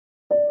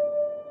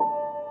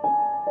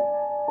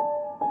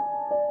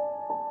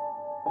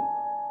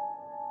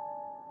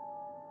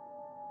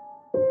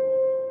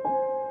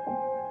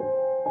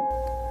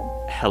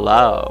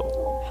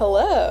Hello.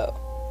 Hello.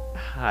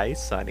 Hi,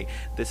 Sunny.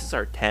 This is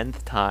our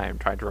 10th time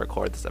trying to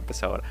record this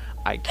episode.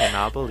 I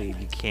cannot believe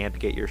you can't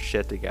get your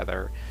shit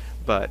together,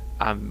 but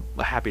I'm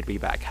happy to be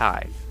back.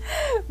 Hi.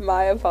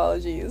 My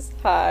apologies.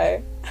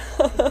 Hi.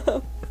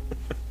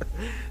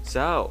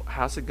 So,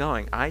 how's it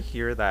going? I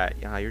hear that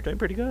you're doing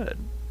pretty good.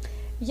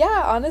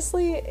 Yeah,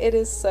 honestly, it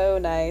is so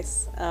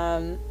nice.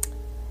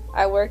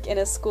 I work in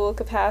a school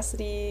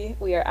capacity.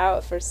 We are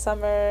out for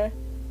summer.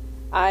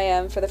 I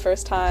am, for the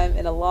first time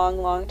in a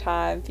long, long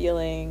time,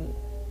 feeling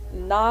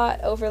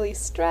not overly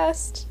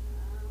stressed.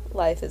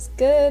 Life is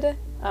good.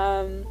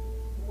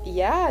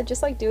 Yeah,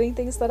 just like doing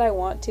things that I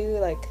want to,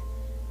 like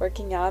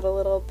working out a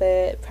little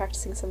bit,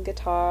 practicing some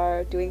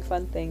guitar, doing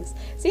fun things.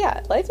 So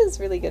yeah, life is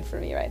really good for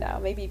me right now.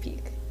 Maybe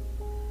peak.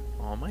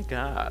 Oh my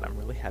god, I'm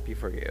really happy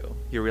for you.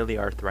 You really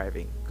are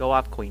thriving. Go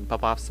off, queen.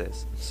 Pop off,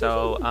 sis.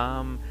 So,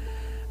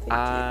 Thank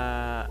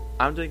you.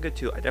 I'm doing good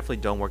too. I definitely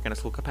don't work in a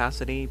school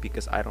capacity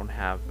because I don't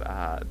have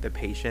the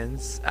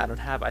patience. I don't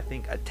have, I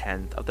think, a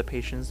tenth of the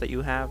patience that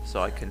you have,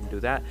 so I couldn't do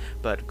that.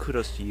 But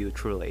kudos to you,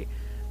 truly.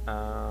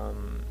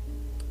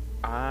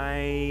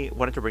 I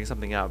wanted to bring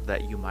something up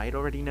that you might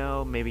already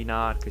know, maybe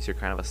not, because you're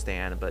kind of a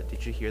stan. But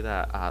did you hear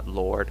that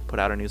Lord put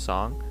out a new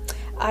song?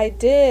 I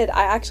did.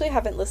 I actually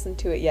haven't listened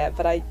to it yet,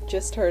 but I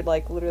just heard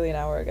like literally an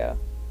hour ago.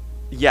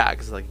 Yeah,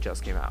 because like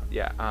just came out.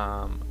 Yeah.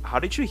 How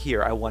did you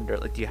hear? I wonder.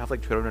 Like, do you have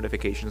like Twitter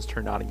notifications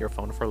turned on in your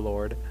phone for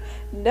Lord?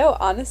 No,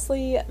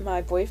 honestly,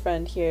 my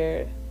boyfriend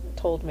here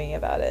told me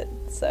about it.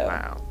 So,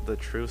 Wow, the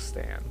true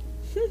stan.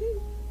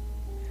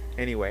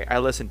 Anyway, I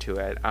listened to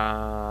it.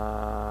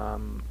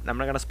 I'm not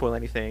gonna spoil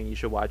anything. You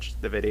should watch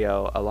the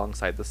video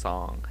alongside the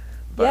song.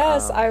 But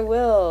yes, I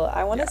will.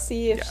 I want to yeah,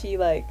 see if yeah. she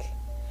like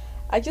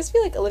I just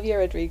feel like Olivia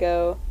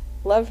Rodrigo,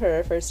 love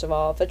her first of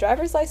all, but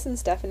Driver's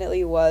License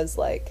definitely was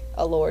like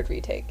a Lorde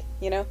retake,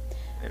 you know?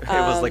 It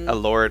was like Um a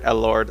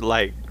Lord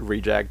like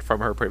reject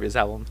from her previous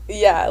album.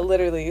 yeah,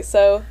 literally.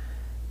 So,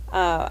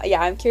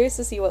 yeah, I'm curious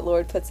to see what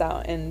Lorde puts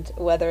out and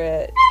whether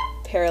it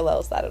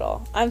parallels that at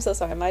all. I'm so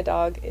sorry. My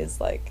dog is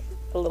like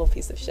a little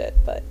piece of shit,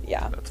 but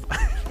yeah. That's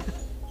fine.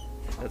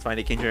 That's fine.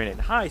 He can join in.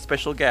 Hi,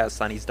 special guest,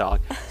 Sunny's dog.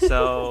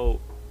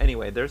 So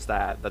anyway, there's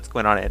that. That's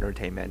going on in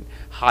entertainment.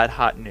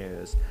 Hot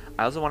news.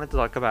 I also wanted to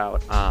talk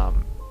about.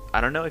 I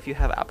don't know if you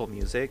have Apple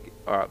Music,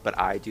 but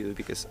I do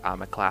because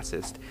I'm a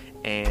classist.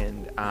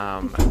 And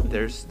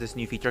there's this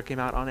new feature came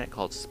out on it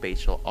called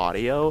Spatial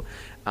Audio.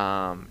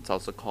 It's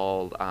also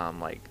called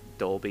like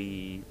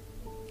Dolby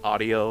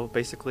Audio,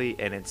 basically,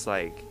 and it's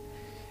like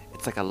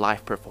a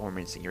live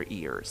performance in your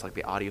ears. Like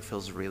the audio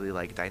feels really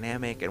like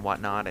dynamic and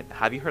whatnot. And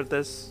have you heard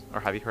this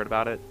or have you heard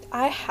about it?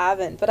 I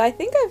haven't, but I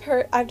think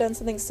I've done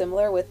something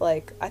similar with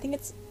like I think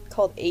it's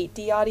called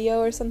 8D audio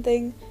or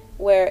something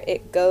where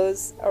it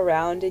goes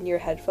around in your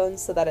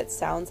headphones so that it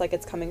sounds like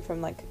it's coming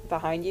from like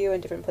behind you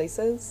in different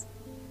places.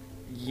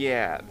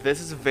 Yeah,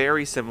 this is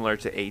very similar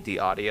to AD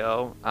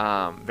audio.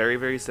 Very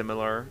very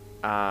similar.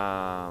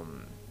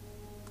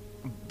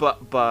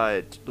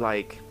 But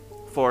like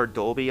for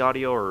Dolby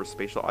audio or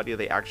spatial audio,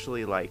 they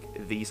actually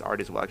like these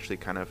artists will actually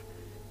kind of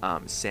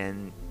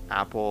send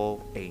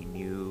Apple a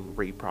new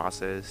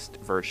reprocessed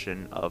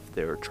version of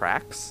their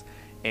tracks,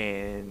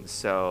 and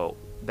so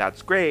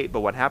that's great. But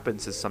what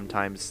happens is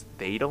sometimes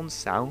they don't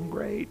sound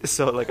great.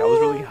 So like I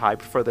was really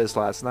hyped for this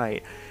last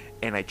night,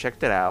 and I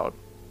checked it out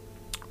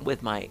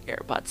with my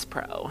AirPods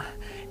Pro,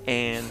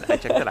 and I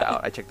checked it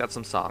out. I checked out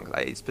some songs.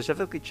 I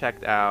specifically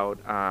checked out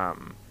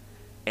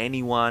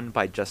 "Anyone"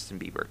 by Justin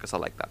Bieber because I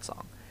like that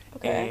song,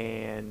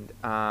 Okay.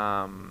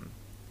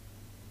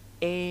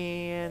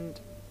 and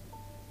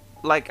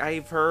like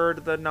I've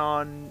heard the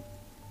non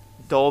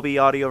Dolby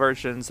audio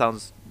version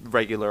sounds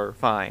regular,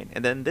 fine,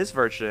 and then this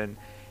version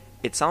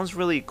it sounds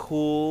really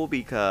cool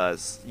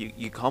because you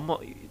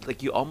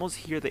almost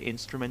hear the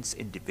instruments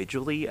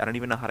individually. I don't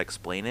even know how to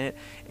explain it,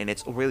 and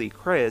it's really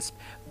crisp,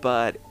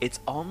 but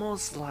it's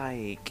almost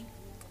like,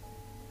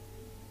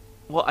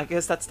 well, I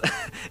guess that's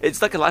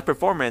it's like a live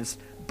performance,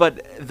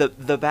 but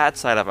the bad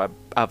side of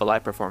a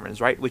live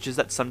performance, right? Which is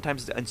that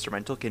sometimes the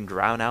instrumental can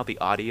drown out the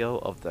audio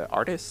of the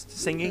artist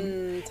singing,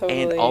 and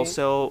Totally.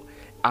 also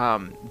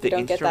You the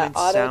don't get that instruments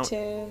auto sound.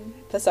 tune.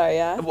 But sorry,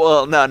 yeah.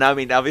 Well, no, I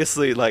mean,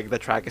 obviously, like, the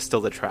track is still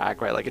the track,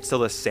 right? Like, it's still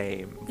the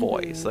same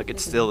voice. Like,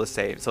 it's still the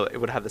same. So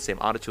it would have the same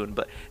autotune,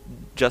 but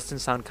Justin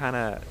sound kind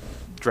of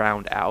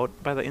drowned out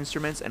by the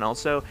instruments. And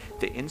also,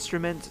 the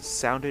instruments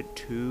sounded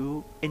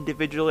too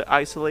individually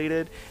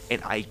isolated.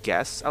 And I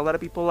guess a lot of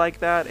people like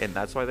that, and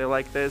that's why they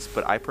like this.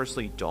 But I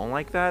personally don't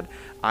like that.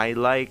 I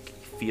like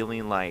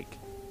feeling like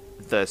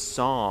the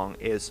song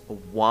is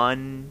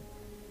one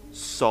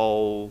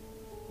sole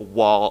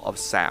wall of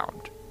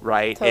sound,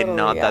 right? And Totally,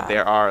 not that yeah.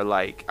 there are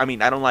like, I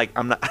mean, I don't like,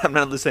 I'm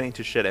not listening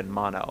to shit in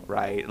mono,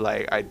 right?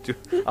 Like I do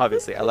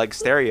obviously I like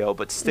stereo,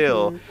 but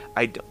still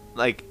I don't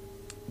like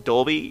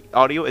Dolby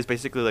audio is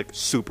basically like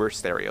super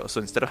stereo. So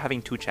instead of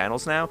having two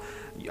channels now,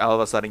 all of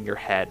a sudden your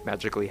head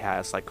magically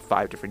has like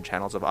five different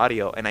channels of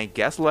audio, and I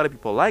guess a lot of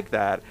people like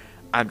that.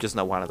 I'm just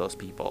not one of those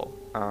people.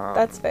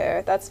 That's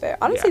fair. That's fair.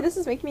 Honestly, Yeah. this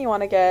is making me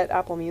want to get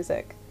Apple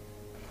Music.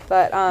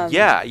 But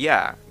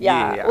yeah.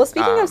 Well,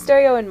 speaking of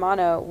stereo and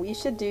mono, we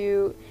should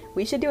do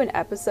an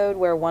episode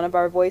where one of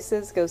our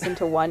voices goes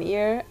into one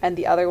ear and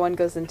the other one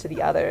goes into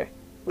the other.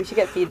 We should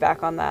get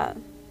feedback on that.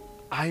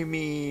 I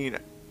mean,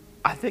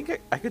 I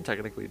think I could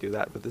technically do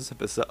that with this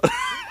episode.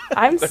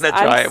 I'm gonna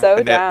try so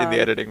in down. in the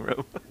editing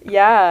room.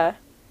 Yeah,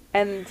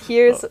 and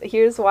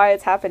here's why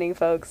it's happening,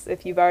 folks.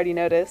 If you've already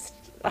noticed.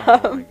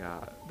 Oh my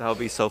god, that would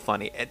be so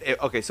funny.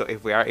 Okay, so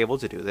if we are able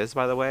to do this,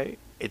 by the way,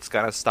 it's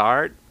gonna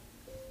start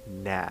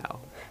now.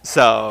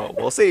 So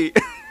we'll see.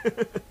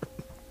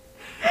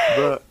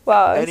 But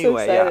wow, I'm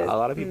anyway, so excited. a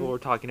lot of people were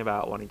talking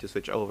about wanting to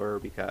switch over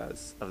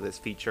because of this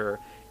feature.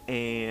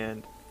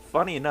 And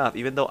funny enough,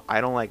 even though I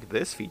don't like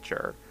this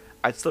feature,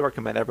 I'd still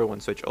recommend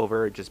everyone switch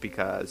over just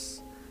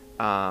because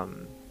I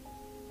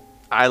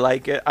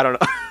like it. I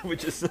don't know,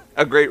 which is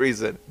a great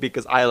reason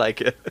because I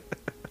like it.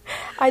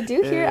 I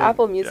do hear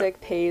Apple Music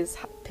pays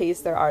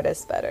their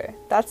artists better.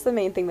 That's the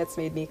main thing that's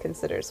made me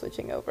consider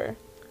switching over.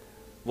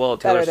 Well,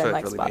 Taylor Swift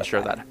like really Spotify. made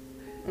sure that.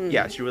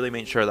 Yeah, she really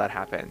made sure that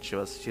happened. She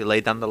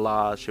laid down the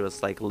law. She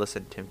was like,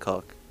 "Listen, Tim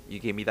Cook, you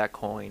gave me that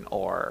coin,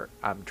 or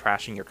I'm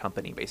trashing your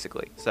company,"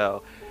 basically.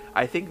 So,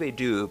 I think they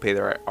do pay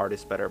their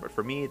artists better. But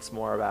for me, it's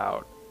more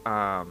about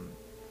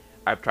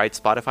I've tried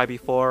Spotify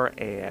before,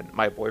 and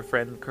my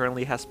boyfriend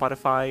currently has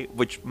Spotify,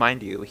 which,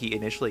 mind you, he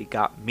initially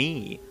got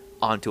me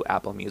onto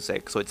Apple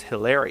Music, so it's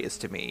hilarious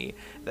to me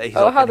that he's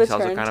how the he's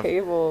also kind of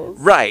turntables.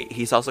 right.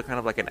 He's also kind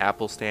of like an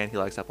Apple stan. He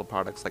likes Apple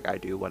products like I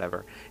do,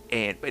 whatever.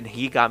 And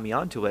he got me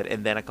onto it,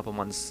 and then a couple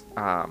months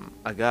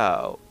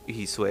ago,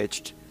 he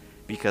switched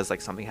because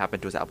like something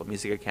happened to his Apple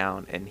Music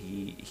account, and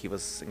he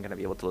wasn't gonna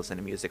be able to listen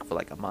to music for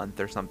like a month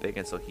or something,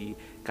 and so he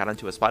got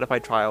onto a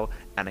Spotify trial,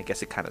 and I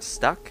guess it kind of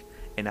stuck.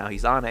 And now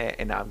he's on it,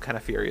 and now I'm kind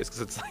of furious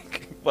because it's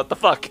like, what the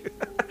fuck?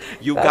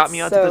 You got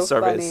me onto so this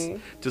service funny.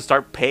 to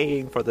start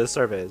paying for this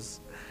service,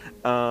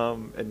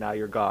 and now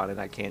you're gone, and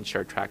I can't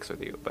share tracks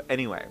with you. But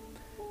anyway,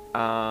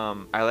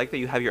 I like that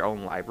you have your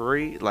own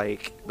library.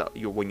 Like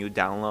when you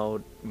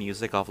download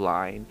music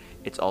offline,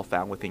 it's all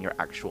found within your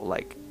actual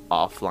like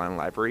offline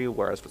library.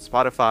 Whereas with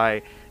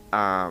Spotify,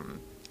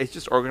 it's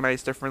just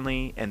organized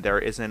differently, and there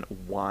isn't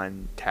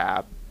one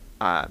tab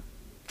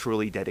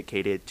truly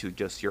dedicated to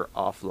just your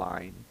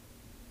offline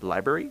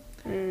library.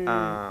 And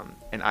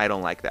I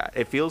don't like that.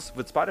 It feels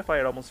with Spotify,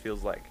 it almost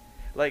feels like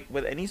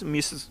with any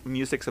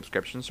music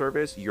subscription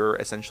service, you're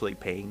essentially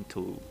paying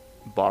to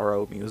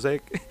borrow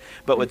music.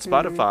 But with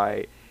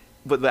Spotify,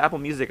 with the Apple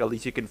Music, at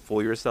least you can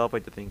fool yourself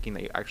into thinking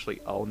that you actually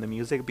own the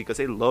music, because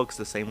it looks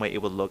the same way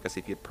it would look as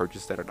if you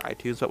purchased it on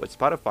iTunes. But with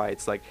Spotify,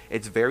 it's like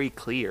it's very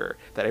clear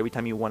that every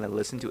time you want to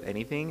listen to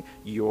anything,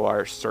 you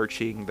are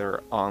searching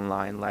their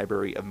online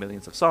library of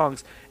millions of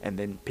songs and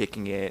then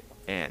picking it,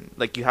 and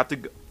like you have to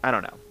I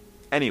don't know.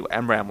 Anyway,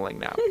 I'm rambling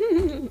now.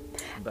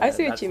 I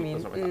see what you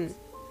mean.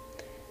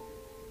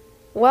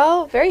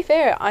 Well, very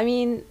fair. I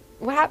mean,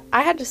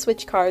 I had to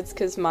switch cards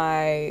because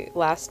my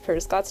last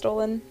purse got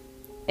stolen,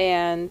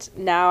 and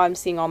now I'm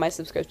seeing all my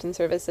subscription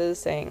services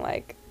saying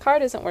like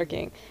card isn't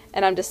working,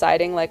 and I'm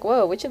deciding like,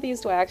 whoa, which of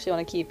these do I actually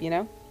want to keep? You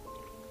know?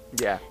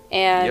 Yeah.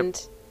 And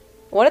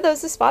one of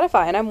those is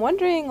Spotify, and I'm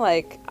wondering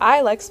like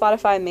I like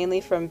Spotify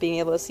mainly from being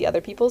able to see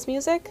other people's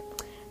music.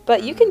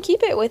 But you can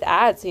keep it with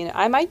ads, you know.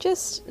 I might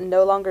just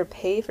no longer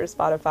pay for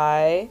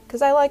Spotify,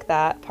 because I like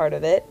that part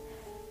of it.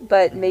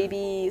 But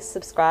maybe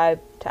subscribe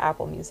to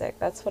Apple Music.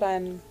 That's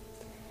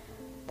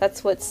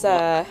what's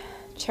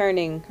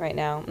churning right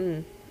now.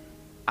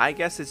 I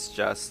guess it's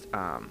just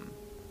I'm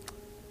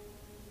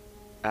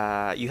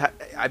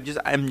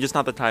just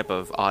not the type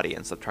of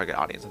audience, the target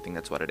audience. I think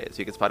that's what it is.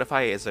 Because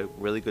Spotify is a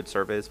really good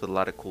service with a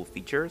lot of cool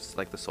features,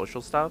 like the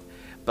social stuff.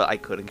 But I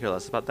couldn't care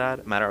less about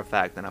that. Matter of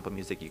fact, on Apple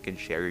Music, you can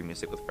share your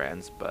music with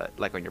friends, but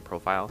like on your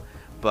profile.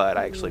 But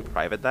I actually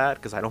private that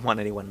because I don't want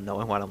anyone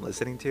knowing what I'm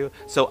listening to.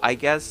 So I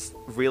guess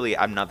really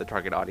I'm not the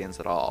target audience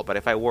at all. But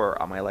if I were,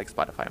 I might like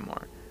Spotify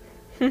more.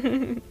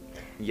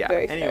 Yeah.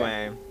 Very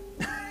anyway.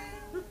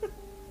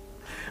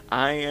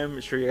 I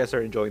am sure you guys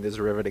are enjoying this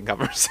riveting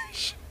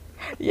conversation.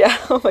 Yeah,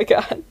 oh my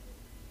god.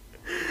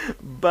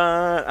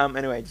 But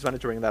anyway, I just wanted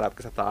to bring that up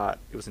because I thought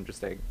it was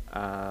interesting.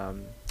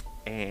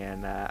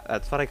 And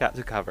that's what I got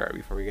to cover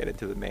before we get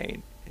into the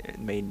main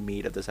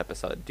meat of this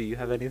episode. Do you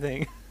have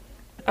anything?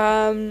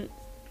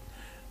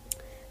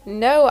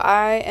 No,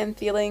 I am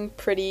feeling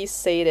pretty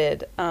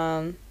sated.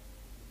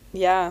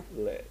 Yeah.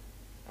 Lit.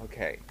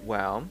 Okay,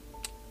 well,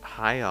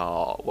 hi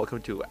all. Welcome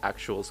to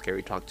Actual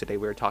Scary Talk. Today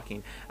we're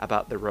talking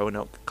about the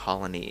Roanoke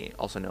Colony,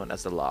 also known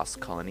as the Lost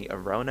Colony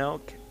of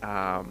Roanoke.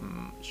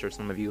 Sure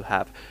some of you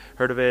have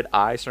heard of it.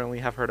 I certainly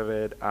have heard of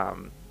it. I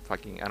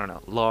don't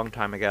know, long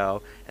time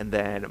ago. And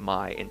then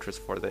my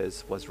interest for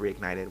this was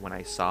reignited when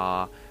I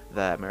saw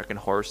the American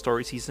Horror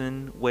Story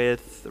season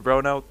with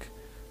Roanoke.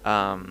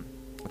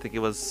 I think it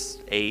was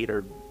 8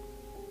 or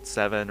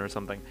 7 or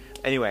something.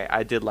 Anyway,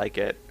 I did like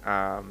it.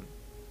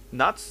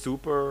 Not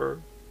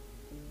super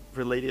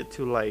related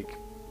to like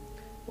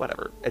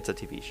whatever. It's a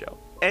TV show.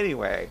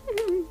 Anyway,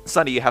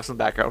 Sunny, you have some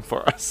background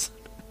for us.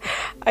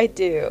 I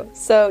do.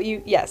 So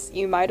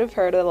you might have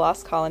heard of the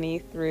Lost Colony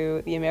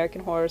through the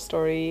American Horror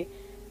Story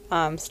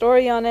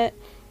story on it.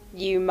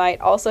 You might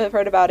also have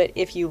heard about it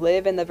if you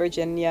live in the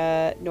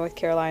Virginia, North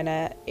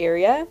Carolina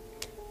area.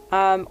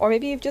 Or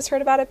maybe you've just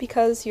heard about it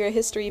because you're a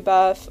history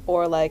buff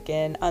or like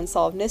an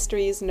Unsolved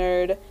Mysteries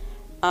nerd.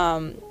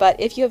 But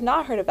if you have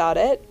not heard about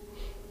it,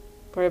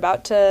 we're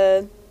about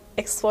to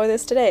explore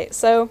this today.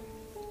 So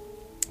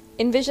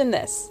envision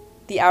this,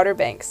 the Outer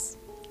Banks.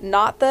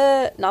 Not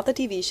the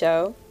TV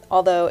show,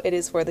 although it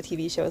is where the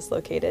TV show is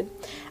located.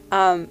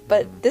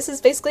 But this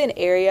is basically an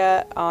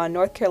area on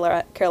North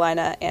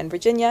Carolina and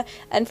Virginia.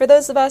 And for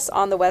those of us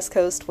on the West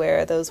Coast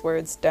where those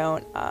words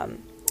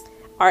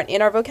aren't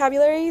in our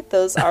vocabulary,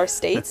 those are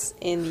states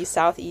in the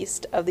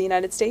southeast of the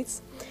United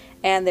States,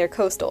 and they're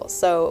coastal.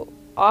 So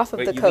off of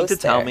the coast you mean to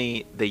tell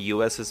me the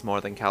U.S. is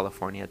more than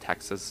California,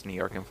 Texas, New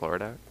York, and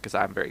Florida? Because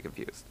I'm very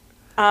confused.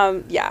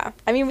 Yeah.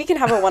 I mean, we can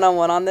have a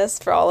one-on-one on this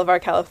for all of our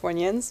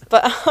Californians,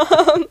 but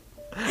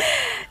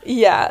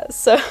yeah.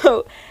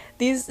 So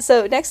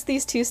next to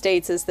these two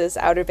states is this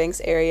Outer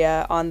Banks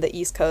area on the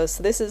East Coast.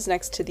 So this is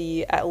next to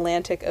the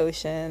Atlantic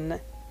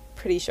Ocean.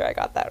 Pretty sure I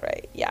got that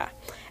right. Yeah.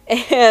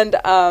 And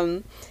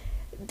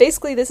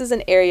basically this is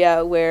an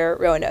area where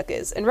Roanoke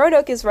is. And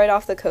Roanoke is right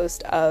off the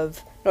coast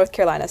of North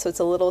Carolina, so it's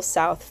a little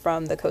south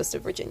from the coast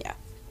of Virginia.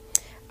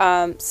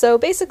 So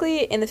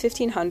basically in the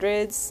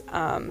 1500s,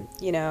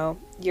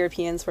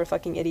 Europeans were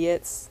fucking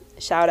idiots.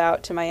 Shout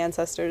out to my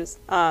ancestors.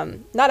 Not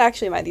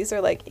actually mine, these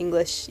are like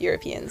English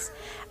Europeans.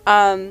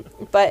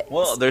 But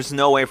well, there's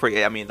no way for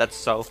you. I mean, that's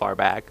so far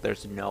back.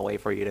 There's no way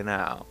for you to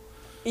know.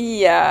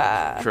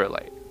 Yeah.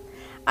 Truly.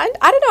 I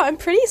don't know. I'm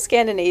pretty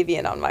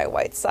Scandinavian on my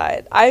white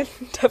side. I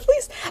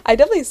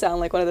definitely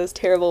sound like one of those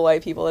terrible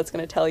white people that's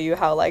going to tell you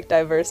how like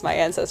diverse my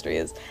ancestry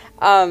is.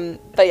 But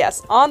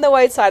yes, on the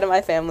white side of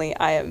my family,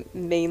 I am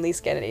mainly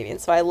Scandinavian.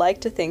 So I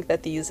like to think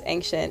that these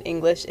ancient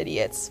English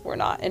idiots were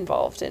not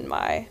involved in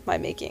my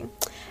making.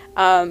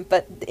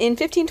 But in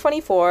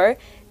 1524,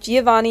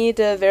 Giovanni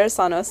da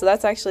Verrazzano, so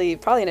that's actually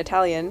probably an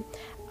Italian,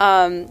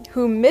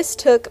 who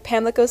mistook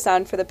Pamlico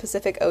Sound for the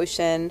Pacific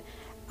Ocean,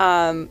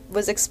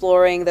 was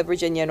exploring the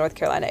Virginia, North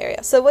Carolina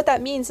area. So what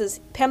that means is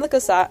Pamlico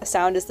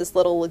Sound is this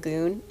little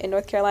lagoon in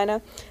North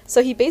Carolina.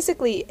 So he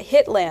basically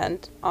hit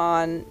land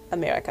on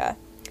America,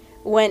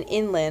 went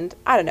inland,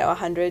 I don't know,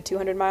 100,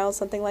 200 miles,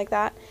 something like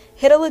that,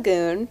 hit a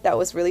lagoon that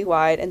was really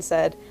wide and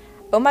said,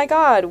 oh my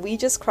god, we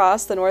just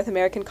crossed the North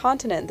American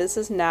continent. This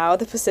is now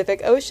the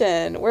Pacific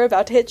Ocean. We're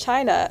about to hit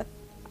China.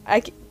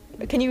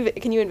 Can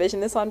you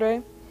envision this,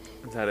 Andre?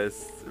 That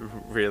is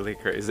really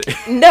crazy.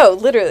 No,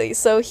 literally.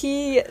 So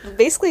he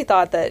basically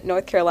thought that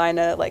North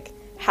Carolina, like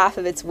half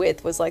of its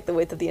width was like the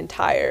width of the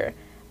entire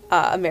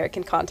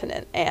American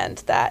continent, and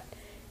that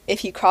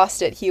if he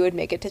crossed it, he would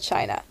make it to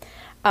China.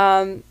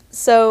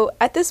 So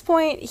at this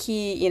point,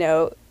 he,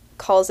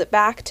 calls it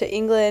back to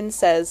England,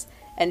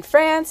 and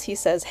France. He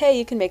says, hey,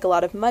 you can make a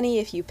lot of money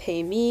if you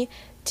pay me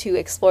to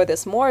explore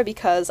this more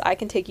because I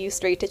can take you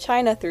straight to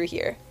China through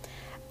here.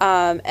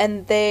 And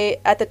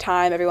at the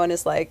time, everyone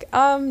is like,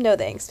 no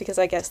thanks, because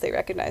I guess they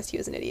recognized he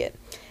was an idiot.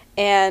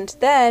 And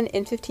then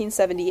in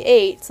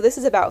 1578, so this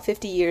is about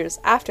 50 years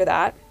after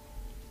that,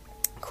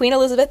 Queen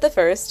Elizabeth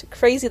I,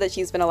 crazy that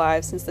she's been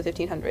alive since the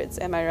 1500s,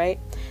 am I right?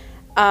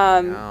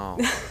 No.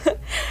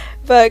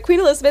 But Queen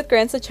Elizabeth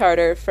grants a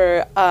charter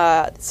for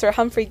Sir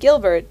Humphrey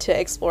Gilbert to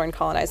explore and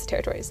colonize the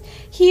territories.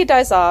 He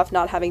dies off,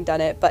 not having done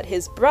it, but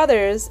his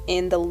brothers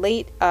in the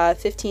late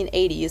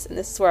 1580s, and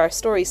this is where our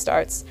story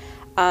starts,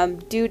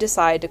 do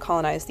decide to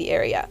colonize the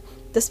area,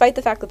 despite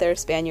the fact that there are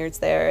Spaniards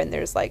there and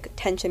there's like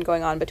tension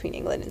going on between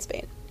England and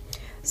Spain.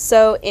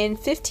 So in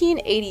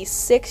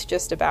 1586,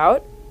 just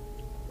about,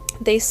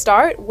 they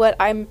start what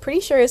I'm pretty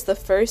sure is the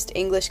first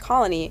English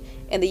colony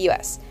in the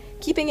US.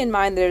 Keeping in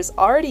mind there's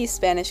already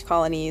Spanish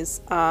colonies,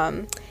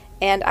 and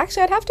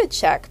actually I'd have to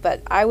check,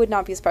 but I would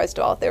not be surprised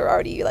at all if there were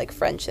already like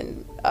French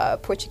and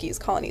Portuguese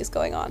colonies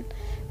going on.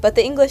 But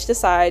the English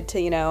decide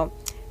to,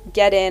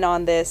 get in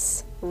on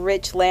this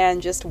rich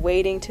land just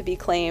waiting to be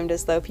claimed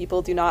as though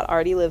people do not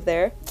already live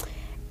there.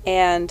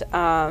 And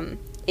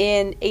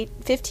in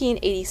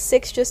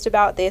 1586, just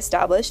about, they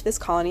established this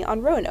colony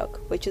on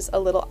Roanoke, which is a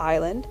little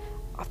island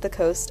off the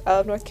coast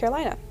of North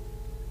Carolina.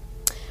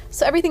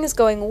 So everything is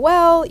going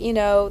well,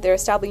 they're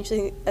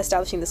establishing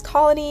this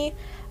colony.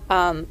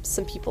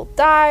 Some people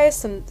die,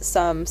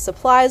 some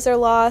supplies are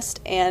lost,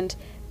 and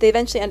they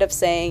eventually end up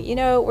saying,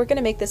 we're going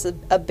to make this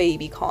a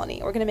baby colony.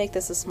 We're going to make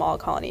this a small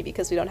colony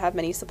because we don't have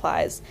many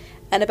supplies.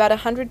 And about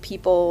 100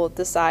 people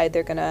decide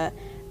they're going to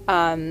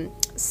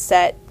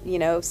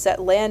set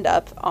land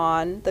up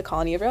on the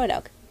colony of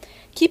Roanoke.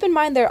 Keep in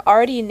mind there are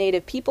already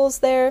native peoples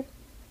there,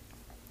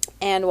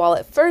 and while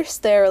at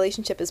first their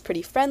relationship is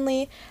pretty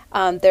friendly,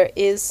 there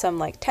is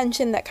some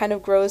tension that kind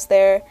of grows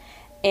there.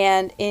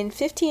 And in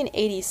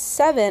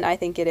 1587, I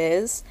think it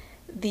is,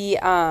 the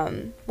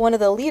one of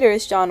the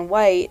leaders, John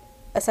White,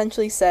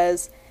 essentially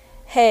says,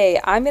 hey,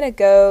 I'm gonna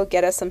go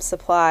get us some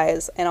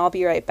supplies and I'll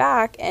be right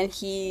back. And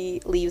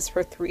he leaves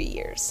for 3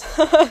 years.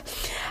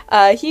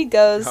 He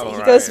goes All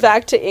he goes right.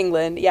 back to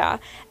England, yeah.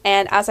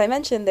 And as I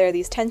mentioned, there are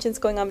these tensions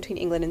going on between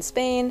England and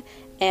Spain,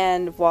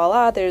 and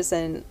voila, there's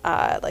an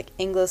like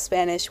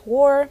Anglo-Spanish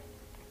war.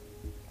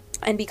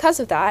 And because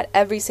of that,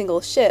 every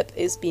single ship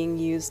is being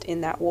used in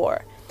that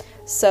war.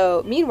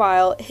 So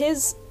meanwhile,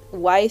 his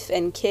wife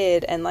and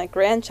kid and like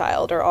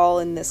grandchild are all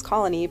in this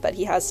colony, but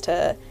he has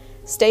to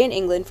stay in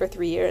England for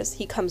 3 years.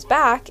 He comes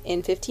back in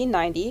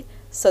 1590.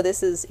 So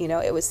this is,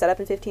 it was set up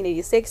in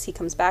 1586. He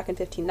comes back in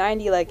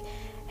 1590 like,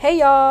 hey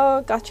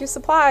y'all, got your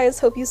supplies.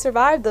 Hope you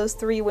survived those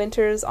 3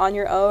 winters on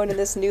your own in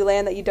this new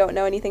land that you don't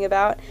know anything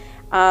about.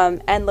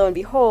 And lo and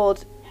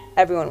behold,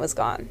 everyone was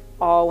gone.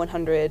 All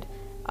 100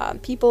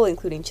 people,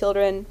 including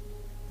children,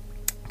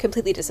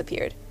 completely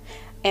disappeared.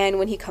 And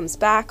when he comes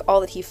back,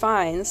 all that he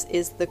finds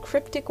is the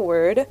cryptic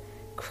word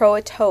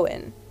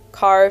Croatoan,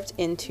 carved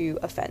into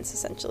a fence,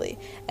 essentially.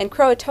 And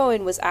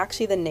Croatoan was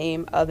actually the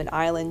name of an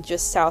island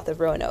just south of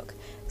Roanoke.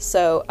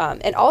 So,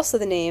 and also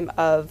the name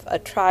of a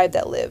tribe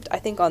that lived, I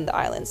think, on the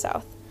island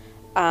south.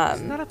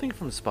 Isn't that a thing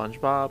from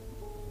SpongeBob?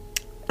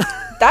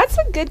 That's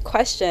a good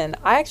question.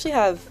 I actually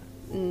have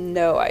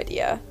no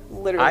idea.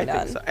 Literally I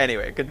none. think so.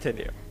 Anyway,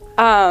 continue.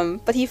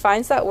 But he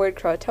finds that word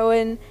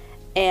Croatoan,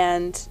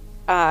 and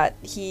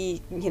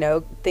he,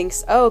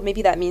 thinks, oh,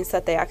 maybe that means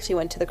that they actually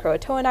went to the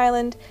Croatoan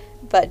island.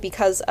 But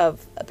because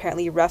of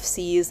apparently rough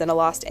seas and a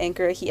lost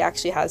anchor, he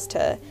actually has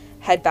to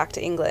head back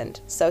to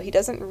England. So he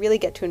doesn't really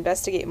get to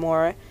investigate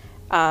more.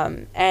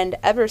 And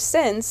ever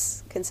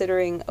since,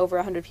 considering over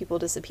 100 people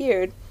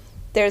disappeared,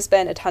 there's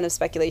been a ton of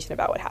speculation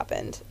about what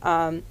happened.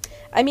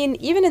 I mean,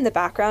 even in the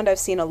background, I've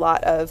seen a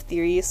lot of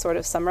theories sort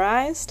of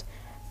summarized.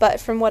 But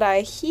from what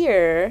I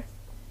hear,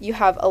 you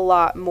have a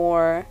lot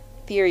more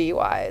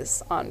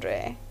theory-wise,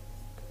 Andre.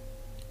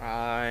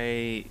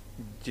 I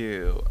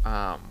do.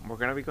 We're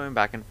gonna be going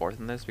back and forth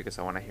on this because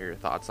I want to hear your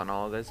thoughts on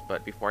all of this.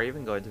 But before I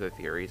even go into the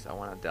theories, I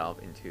want to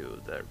delve into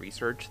the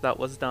research that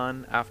was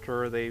done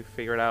after they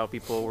figured out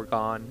people were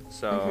gone.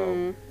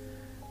 So,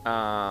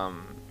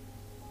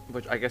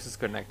 which I guess is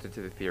connected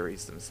to the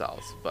theories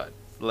themselves. But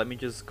let me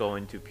just go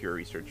into pure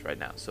research right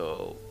now.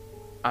 So,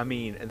 I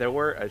mean, there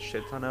were a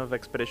shit ton of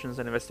expeditions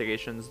and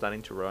investigations done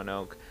into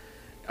Roanoke,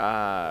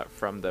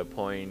 from the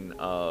point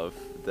of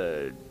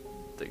the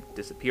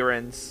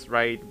disappearance,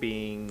 right,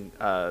 being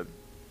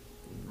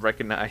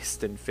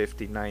recognized in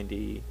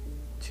 1590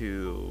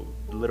 to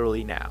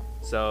literally now.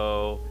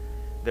 So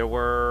there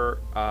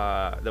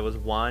was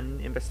one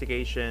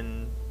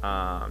investigation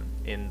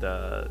in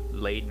the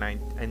late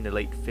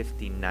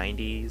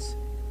 1590s.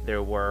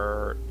 There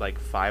were like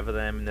 5 of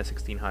them in the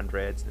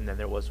 1600s, and then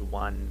there was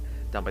one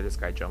done by this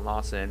guy John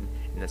Lawson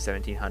in the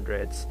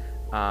 1700s.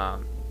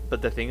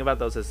 But the thing about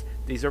those is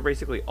these are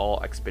basically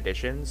all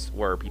expeditions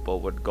where people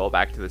would go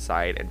back to the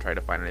site and try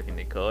to find anything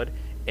they could.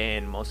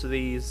 And most of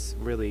these,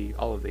 really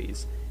all of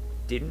these,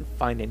 didn't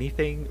find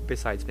anything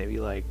besides maybe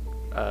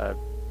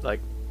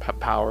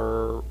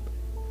power.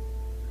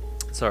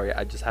 Sorry,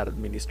 I just had a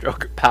mini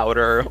stroke.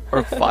 Powder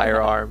or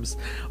firearms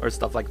or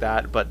stuff like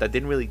that. But that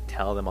didn't really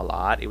tell them a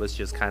lot. It was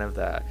just kind of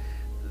the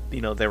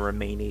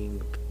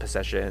remaining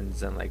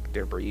possessions and like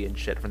debris and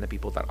shit from the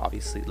people that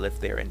obviously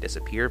lived there and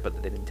disappeared, but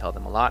that didn't tell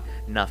them a lot.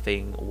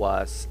 Nothing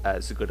was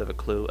as good of a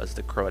clue as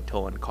the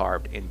Croatoan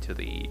carved into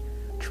the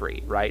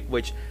tree, right?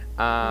 Which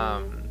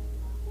I'll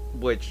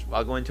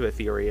go into a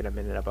theory in a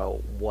minute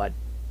about what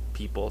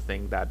people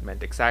think that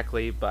meant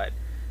exactly, but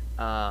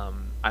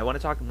I want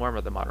to talk more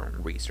about the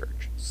modern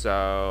research.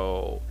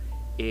 So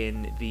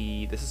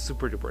this is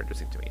super duper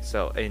interesting to me.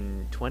 So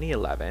in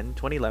 2011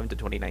 to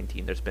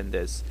 2019,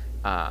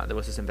 there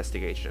was this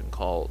investigation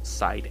called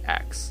Site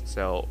X.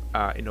 So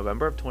in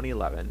November of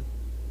 2011,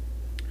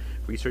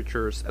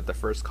 researchers at the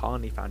First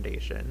Colony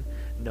Foundation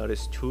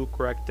noticed 2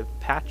 corrective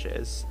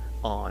patches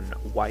on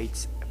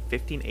White's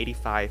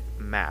 1585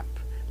 map,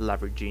 La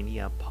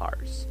Virginia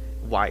Pars.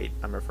 White,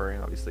 I'm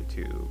referring obviously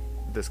to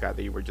this guy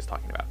that you were just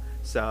talking about.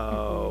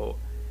 So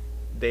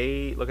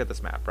they look at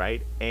this map,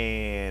 right?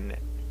 And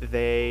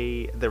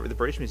the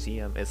British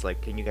Museum is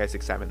like, can you guys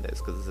examine this,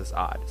 because this is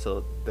odd.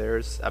 So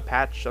there's a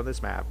patch on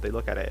this map. They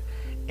look at it,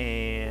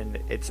 and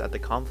it's at the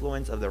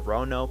confluence of the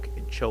Roanoke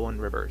and Chowan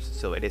rivers.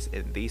 So it is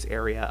in this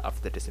area of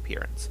the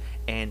disappearance,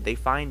 and they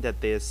find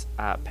that this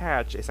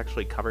patch is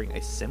actually covering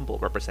a symbol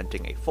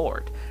representing a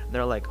fort. And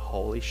they're like,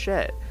 holy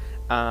shit.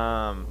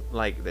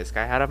 Like, this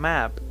guy had a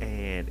map,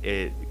 and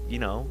it,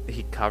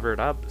 he covered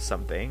up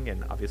something,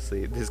 and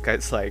obviously this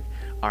guy's like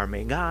our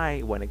main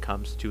guy when it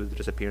comes to the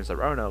disappearance of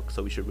Roanoke,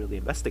 so we should really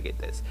investigate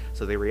this.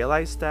 So they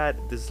realized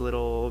that this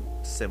little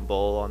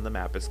symbol on the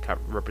map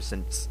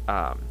represents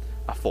a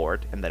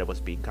fort, and that it was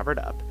being covered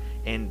up.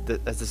 And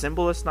as the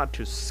symbol is not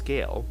to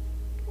scale,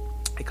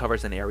 it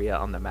covers an area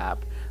on the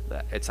map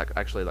that it's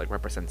actually like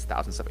represents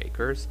thousands of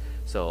acres,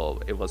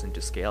 so it wasn't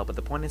to scale. But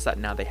the point is that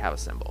now they have a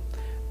symbol.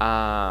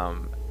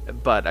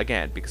 But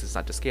again, because it's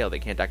not to scale, they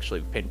can't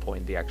actually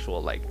pinpoint the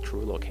actual like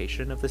true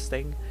location of this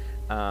thing.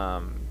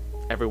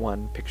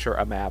 everyone picture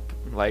a map.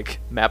 Like,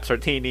 maps are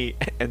teeny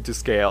and to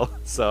scale.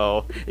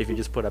 So if you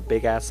just put a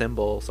big ass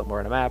symbol somewhere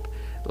on a map,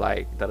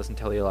 like, that doesn't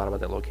tell you a lot about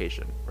the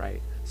location,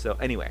 right? So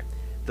anyway,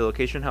 the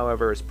location,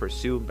 however, is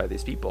presumed by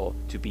these people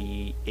to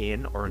be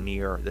in or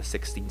near the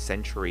 16th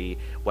century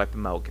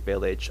Wepemouk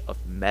village of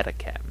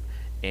Metachem.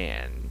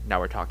 And now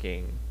we're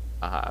talking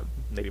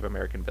Native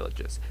American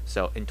villages.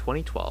 So in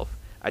 2012,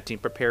 a team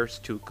prepares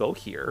to go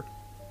here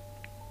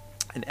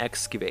and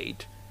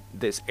excavate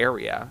this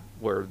area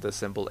where the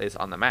symbol is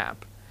on the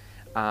map.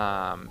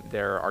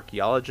 They're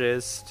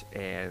archaeologists,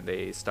 and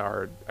they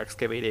start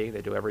excavating.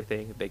 They do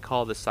everything. They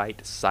call the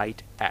site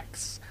Site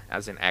X,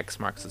 as in X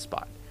marks the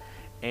spot.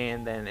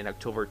 And then in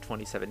October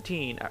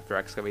 2017, after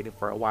excavating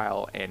for a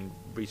while and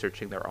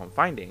researching their own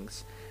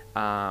findings,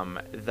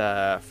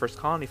 the First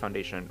Colony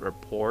Foundation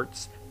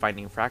reports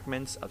finding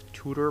fragments of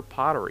Tudor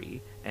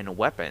pottery and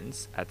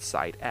weapons at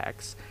Site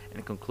X,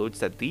 and concludes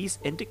that these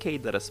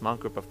indicate that a small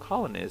group of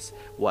colonists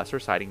was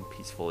residing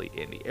peacefully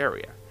in the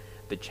area.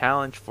 The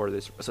challenge for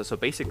this, so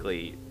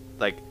basically,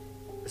 like,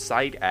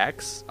 Site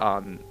X,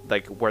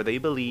 like, where they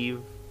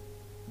believe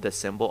the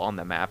symbol on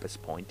the map is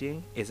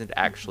pointing, isn't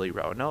actually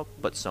Roanoke,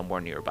 but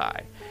somewhere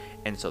nearby.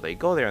 And so they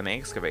go there and they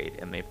excavate,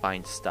 and they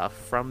find stuff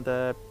from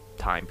the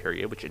time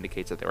period, which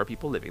indicates that there were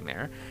people living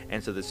there.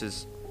 And so this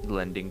is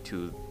lending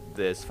to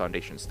this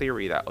foundation's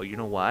theory that, oh, you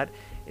know what?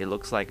 It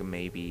looks like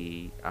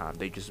maybe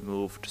they just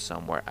moved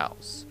somewhere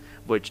else,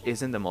 which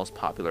isn't the most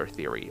popular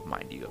theory,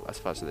 mind you, as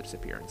far as the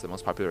disappearance. The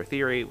most popular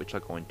theory, which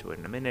I'll go into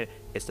in a minute,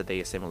 is that they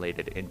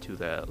assimilated into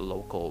the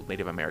local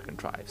Native American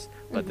tribes.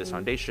 But this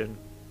foundation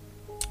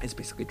is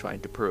basically trying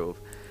to prove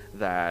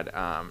that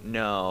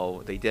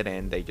no, they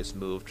didn't. They just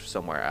moved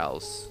somewhere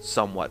else,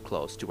 somewhat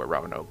close to where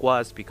Roanoke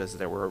was, because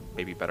there were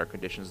maybe better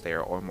conditions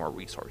there or more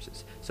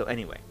resources. So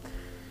anyway,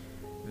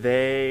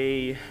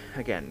 they,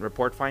 again,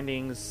 report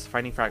finding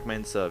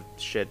fragments of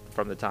shit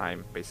from the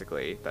time,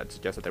 basically, that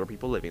suggest that there were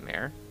people living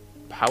there.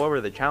 However,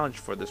 the challenge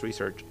for this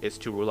research is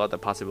to rule out the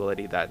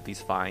possibility that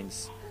these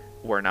finds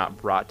were not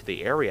brought to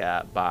the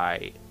area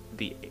by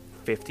the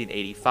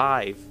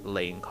 1585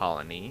 Lane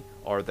colony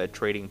or the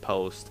trading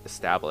post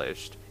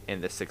established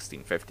in the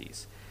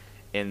 1650s.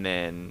 And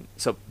then,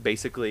 so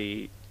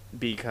basically,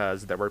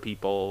 because there were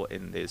people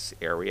in this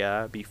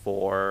area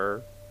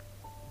before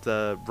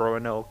the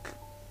Roanoke,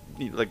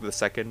 like the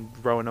second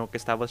Roanoke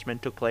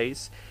establishment took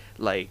place,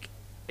 like,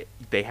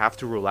 they have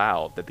to rule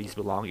out that these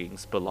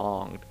belongings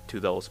belonged to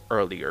those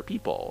earlier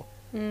people.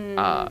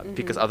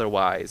 Because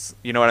otherwise,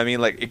 you know what I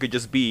mean? Like, it could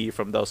just be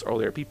from those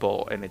earlier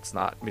people, and it's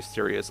not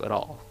mysterious at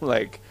all.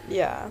 Like,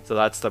 yeah. So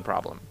that's the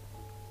problem.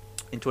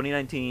 In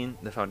 2019,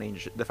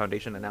 the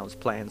foundation announced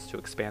plans to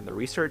expand the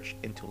research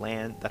into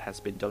land that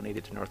has been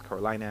donated to North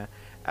Carolina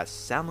as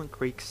Salmon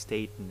Creek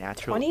State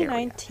Natural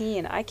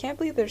 2019. Area. I can't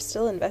believe they're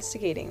still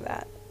investigating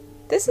that.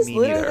 This is Me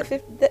literally neither.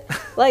 the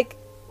fifth. Like,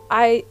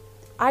 I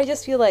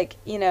just feel like,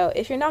 you know,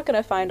 if you're not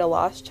going to find a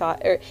lost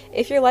child, or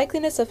if your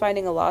likeliness of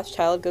finding a lost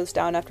child goes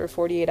down after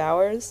 48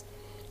 hours,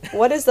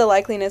 what is the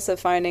likeliness of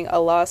finding a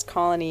lost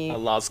colony,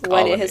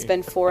 when it has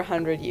been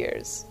 400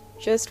 years?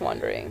 Just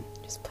wondering.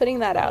 Just putting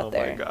that out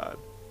there. Oh my god.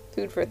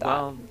 Food for thought.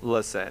 Well,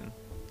 listen.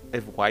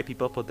 If white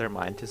people put their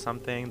mind to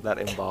something that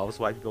involves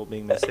white people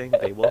being missing,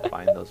 they will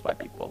find those white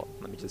people.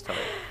 Let me just tell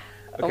you.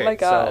 Okay, oh my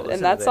god. So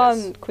and that's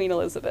on Queen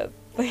Elizabeth.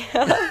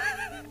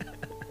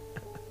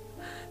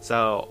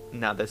 So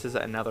now this is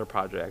another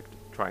project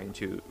trying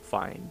to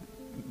find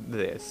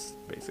this,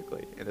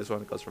 basically. And this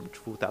one goes from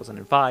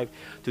 2005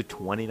 to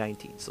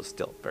 2019, so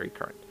still very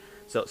current.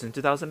 So since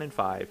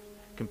 2005,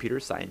 computer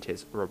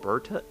scientist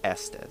Roberta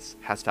Estes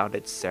has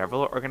founded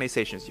several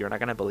organizations. You're not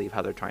going to believe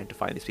how they're trying to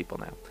find these people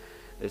now.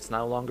 It's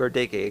no longer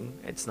digging.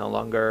 It's no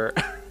longer...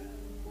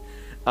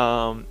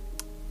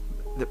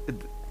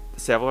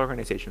 Several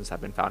organizations have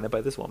been founded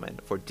by this woman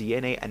for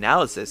DNA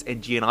analysis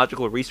and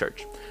genealogical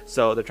research.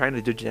 So they're trying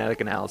to do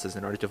genetic analysis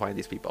in order to find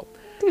these people.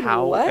 Dude,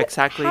 how what?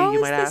 exactly, how you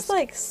might is ask? this,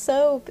 like,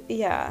 so...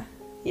 Yeah.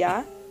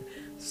 Yeah?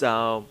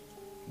 So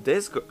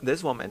this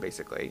woman,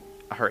 basically,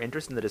 her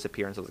interest in the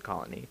disappearance of the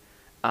colony,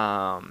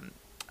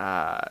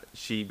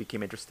 she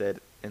became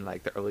interested in,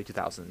 like, the early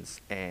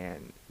 2000s,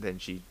 and then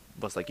she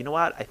was like, you know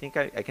what, I think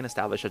I can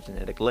establish a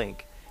genetic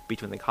link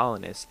between the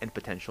colonists and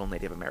potential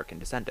Native American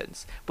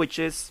descendants, which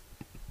is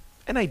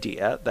an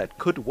idea that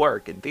could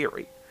work in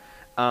theory.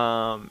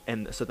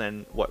 And so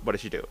then what does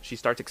she do? She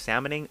starts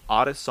examining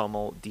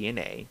autosomal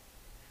DNA,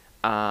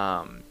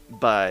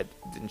 but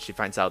then she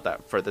finds out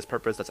that for this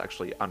purpose that's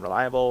actually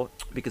unreliable,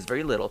 because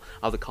very little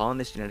of the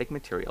colonist genetic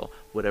material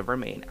would have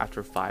remained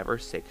after 5 or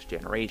 6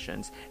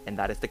 generations, and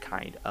that is the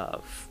kind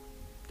of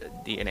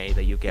DNA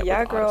that you get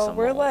with girl, autosomal.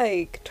 we're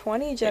like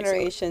 20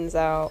 generations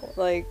out.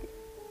 Like...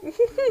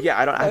 Yeah,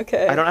 I don't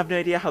Okay. I don't have no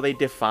idea how they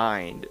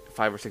defined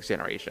 5 or 6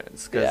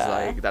 generations, because Yeah.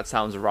 like that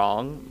sounds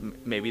wrong.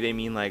 Maybe they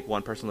mean like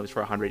one person lives for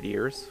 100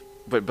 years,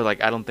 but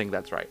like I don't think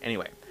that's right.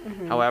 Anyway,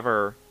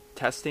 however,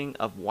 testing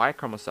of Y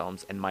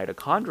chromosomes and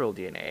mitochondrial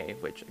DNA,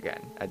 which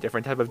again, a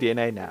different type of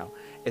DNA now,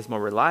 is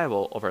more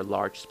reliable over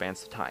large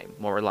spans of time,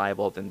 more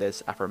reliable than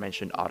this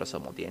aforementioned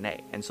autosomal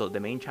DNA. And so the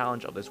main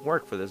challenge of this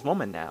work for this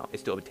woman now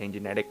is to obtain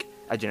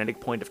a genetic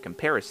point of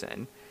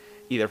comparison,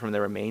 either from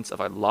the remains of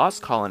a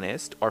lost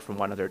colonist or from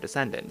one of their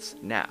descendants.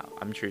 Now,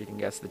 I'm sure you can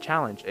guess the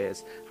challenge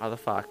is, how the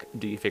fuck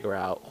do you figure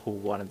out who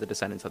one of the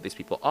descendants of these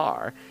people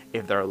are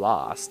if they're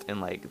lost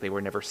and, like, they were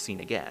never seen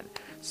again?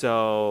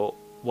 So,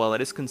 while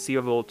it is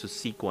conceivable to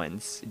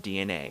sequence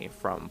DNA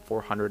from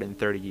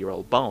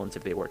 430-year-old bones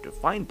if they were to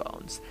find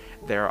bones,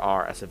 there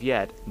are, as of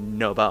yet,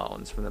 no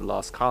bones from the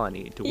lost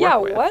colony to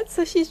work with. Yeah, what?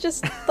 So she's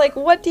just, like,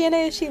 what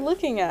DNA is she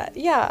looking at?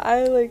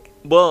 Yeah,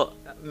 Well,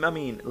 I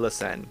mean,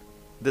 listen.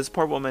 This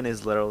poor woman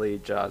is literally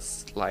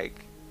just like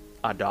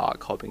a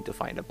dog hoping to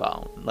find a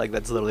bone. Like,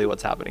 that's literally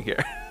what's happening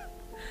here.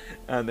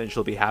 And then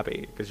she'll be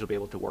happy because she'll be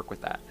able to work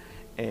with that.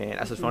 And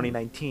as of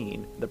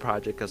 2019, the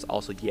project has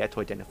also yet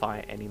to identify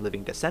any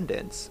living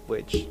descendants,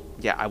 which,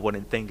 yeah, I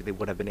wouldn't think they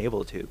would have been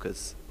able to,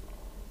 because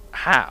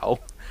how?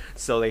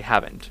 So they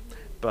haven't.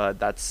 But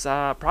that's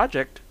a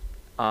project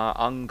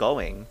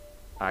ongoing,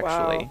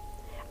 actually. Wow.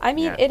 I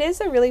mean, It is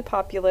a really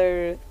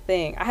popular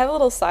thing. I have a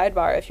little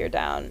sidebar if you're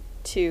down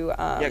to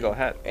go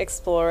ahead.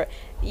 Explore.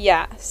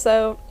 Yeah,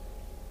 so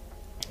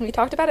we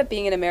talked about it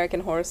being an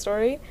American Horror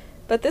Story,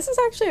 but this is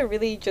actually a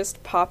really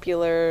just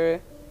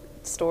popular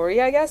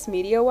story, I guess,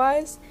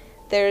 media-wise.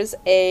 There's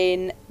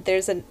a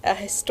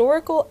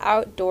historical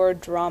outdoor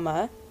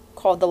drama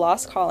called The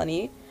Lost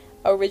Colony,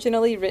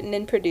 originally written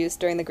and produced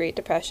during the Great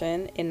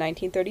Depression in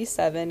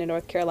 1937 in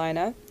North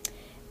Carolina.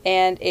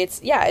 And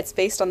it's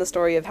based on the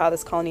story of how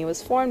this colony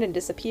was formed and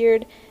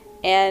disappeared.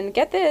 And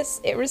get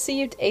this, it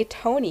received a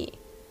Tony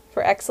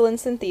for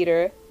excellence in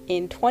theater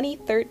in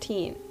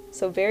 2013,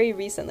 so very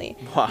recently.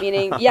 Wow.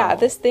 Meaning,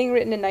 this thing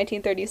written in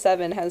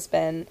 1937 has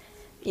been,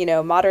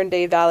 modern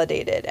day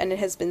validated, and it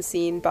has been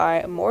seen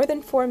by more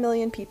than 4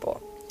 million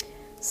people.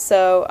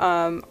 So,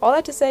 all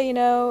that to say,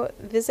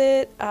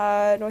 visit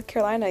North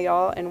Carolina,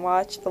 y'all, and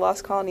watch The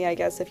Lost Colony, I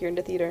guess, if you're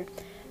into theater.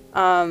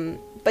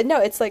 But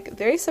no, it's, like,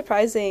 very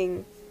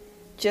surprising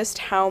just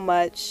how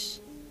much...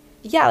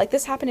 Yeah, like,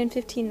 this happened in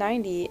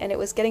 1590, and it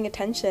was getting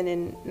attention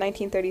in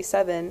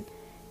 1937,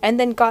 and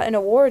then got an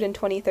award in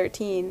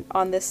 2013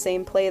 on this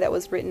same play that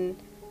was written,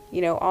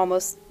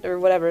 almost, or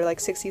whatever, like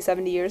 60,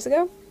 70 years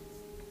ago.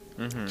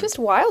 Mm-hmm. Just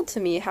wild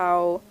to me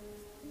how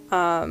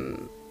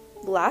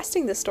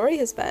lasting this story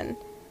has been.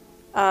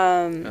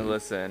 And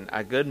listen,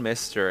 a good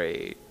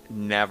mystery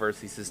never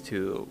ceases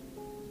to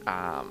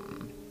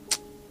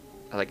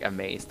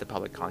amaze the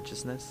public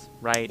consciousness,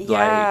 right?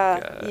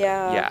 Yeah,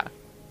 yeah.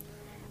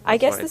 I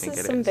guess this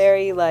is some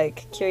very,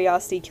 like,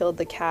 curiosity killed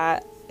the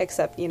cat,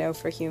 except,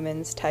 for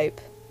humans type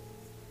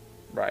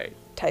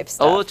stuff.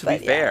 Oh, to be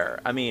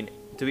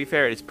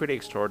fair, it's pretty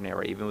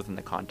extraordinary, even within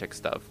the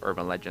context of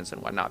urban legends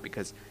and whatnot,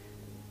 because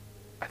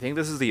I think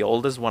this is the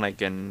oldest one I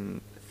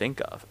can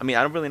think of. I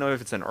don't really know if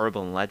it's an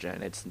urban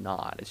legend. It's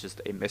not. It's just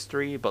a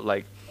mystery, but,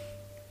 like,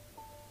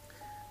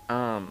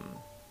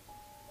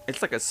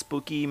 it's like a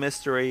spooky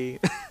mystery.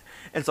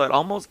 And so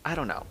I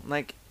don't know,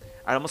 like,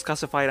 I'd almost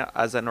classify it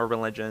as an urban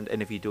legend,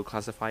 and if you do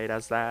classify it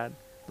as that,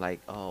 like,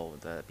 oh,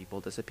 the people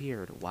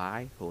disappeared,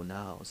 why? Who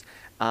knows?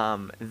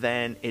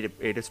 Then it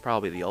is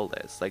probably the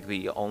oldest. Like,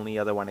 the only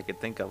other one I could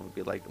think of would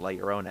be, like, La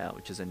Llorona,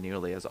 which isn't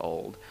nearly as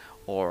old,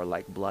 or,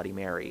 like, Bloody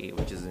Mary,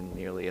 which isn't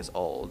nearly as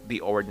old. The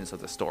origins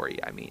of the story,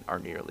 are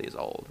nearly as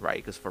old, right?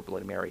 Because for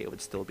Bloody Mary, it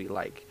would still be,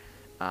 like,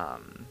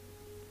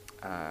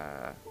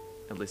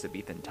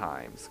 Elizabethan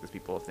times, because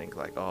people think,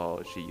 like,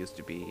 oh, she used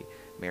to be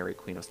Mary,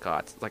 Queen of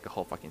Scots. It's like a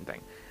whole fucking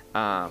thing.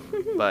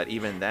 But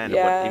even then,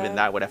 even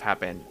that would have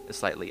happened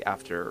slightly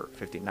after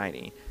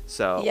 1590.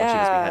 So when she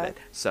was beheaded.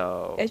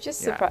 So it's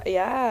just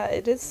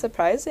it is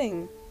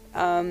surprising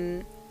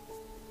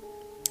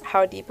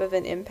how deep of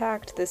an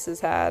impact this has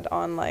had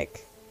on,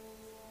 like,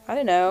 I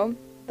don't know,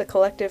 the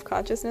collective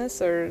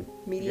consciousness or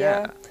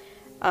media.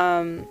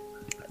 Dang,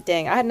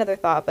 I had another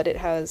thought, but it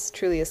has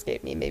truly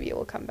escaped me. Maybe it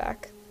will come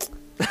back.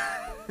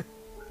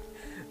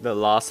 The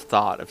lost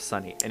thought of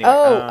Sunny.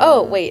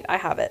 Anyway, wait, I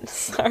have it.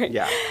 Sorry.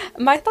 Yeah.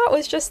 My thought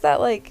was just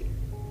that, like,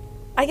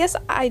 I guess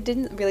I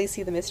didn't really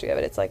see the mystery of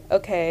it. It's like,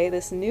 okay,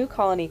 this new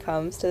colony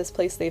comes to this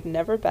place they've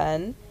never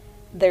been.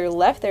 They're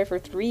left there for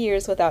 3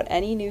 years without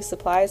any new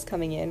supplies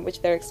coming in,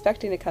 which they're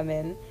expecting to come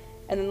in.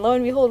 And then lo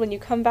and behold, when you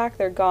come back,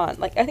 they're gone.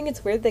 Like, I think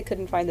it's weird they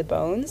couldn't find the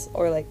bones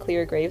or, like,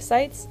 clear grave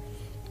sites.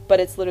 But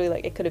it's literally,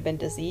 like, it could have been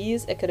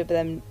disease. It could have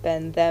been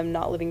them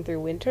not living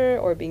through winter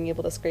or being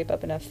able to scrape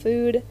up enough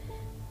food.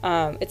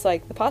 It's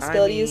like the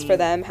possibilities for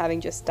them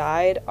having just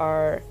died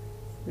are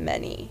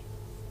many.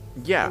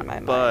 Yeah, in my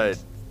mind.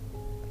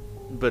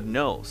 but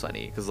no,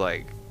 Sunny, because,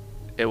 like,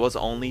 it was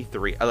only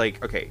 3.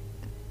 Like, okay,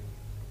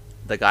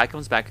 the guy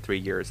comes back 3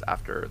 years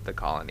after the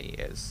colony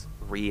is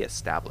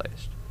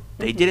reestablished.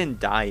 They didn't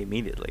die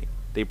immediately.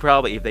 They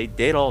probably, if they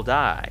did all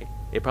die,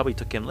 it probably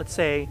took him, let's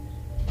say,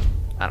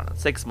 I don't know,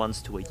 6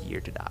 months to a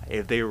year to die.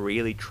 If they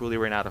really truly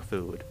ran out of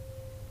food,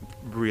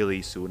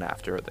 really soon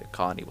after the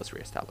colony was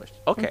reestablished.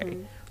 Okay,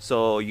 Mm-hmm.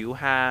 so you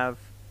have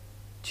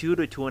 2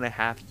 to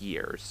 2.5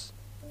 years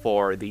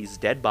for these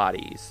dead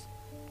bodies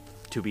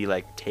to be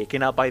like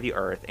taken up by the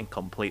earth and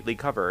completely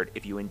covered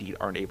if you indeed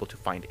aren't able to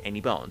find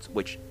any bones,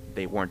 which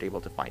they weren't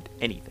able to find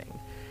anything.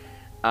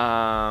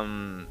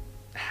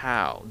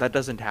 How that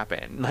doesn't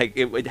happen? Like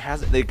it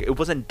hasn't. Like, it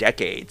wasn't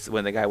decades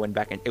when the guy went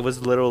back, and it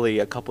was literally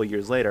a couple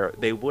years later.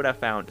 They would have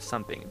found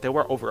something. There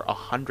were over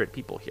 100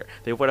 people here.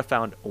 They would have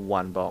found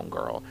one bone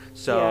girl.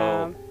 So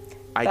Yeah.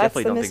 I That's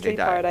definitely the don't think mystery they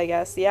died. part, I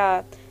guess.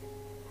 Yeah.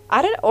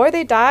 I don't, or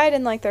they died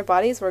and like their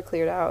bodies were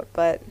cleared out,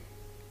 but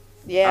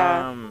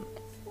yeah.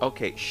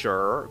 Okay,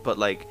 sure, but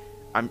like,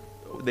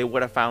 they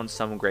would have found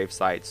some grave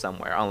site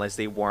somewhere, unless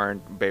they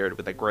weren't buried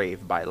with a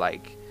grave by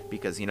like,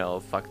 because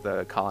fuck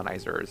the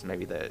colonizers.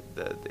 Maybe the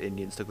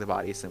Indians took the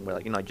bodies and were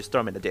like, just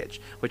throw them in the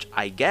ditch, which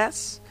I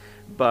guess.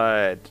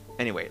 But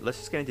anyway, let's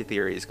just get into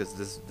theories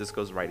because this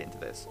goes right into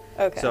this.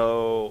 Okay.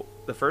 So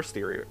the first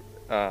theory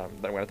that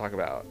I'm going to talk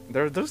about,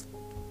 there's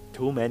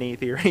too many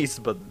theories,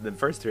 but the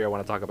first theory I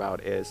want to talk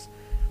about is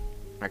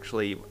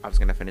actually, I was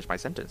going to finish my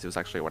sentence. It was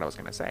actually what I was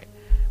going to say,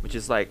 which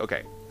is like,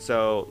 okay,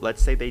 so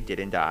let's say they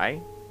didn't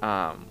die.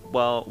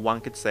 Well,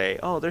 one could say,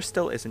 oh, there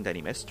still isn't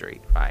any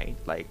mystery, right?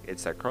 Like,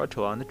 it's a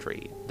Croatoa on the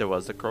tree. There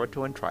was a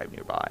Croatoan tribe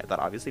nearby. That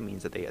obviously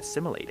means that they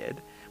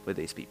assimilated with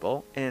these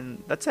people,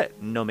 and that's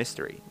it. No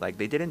mystery. Like,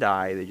 they didn't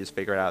die. They just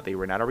figured out they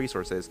ran out of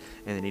resources,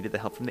 and they needed the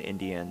help from the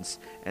Indians,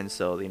 and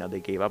so,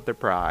 they gave up their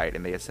pride,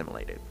 and they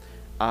assimilated.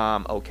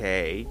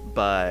 Okay,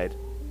 but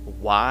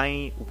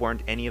why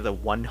weren't any of the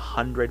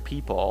 100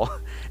 people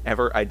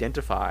ever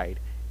identified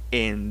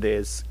in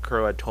this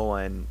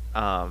Croatoan,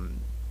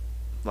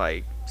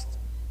 like,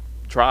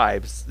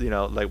 tribes,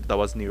 like, that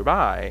was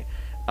nearby,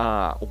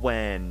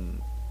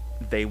 when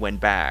they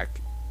went back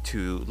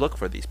to look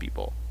for these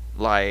people?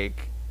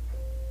 Like,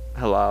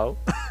 hello?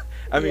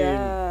 I mean,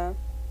 yeah.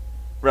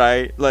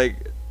 right?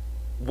 Like,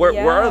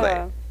 where are they?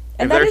 And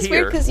If that they're is weird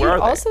here, because where you'd are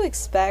they? also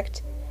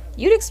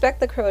you'd expect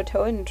the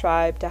Croatoan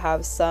tribe to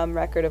have some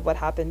record of what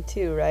happened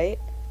too, right?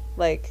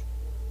 Like,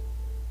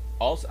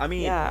 Also, I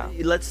mean, Yeah.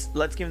 let's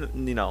give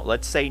them,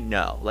 let's say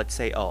no. Let's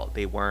say, oh,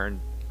 they weren't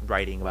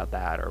writing about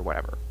that or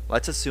whatever.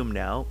 Let's assume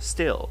no.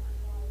 Still,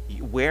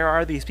 where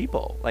are these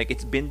people? Like,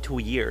 it's been 2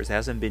 years. It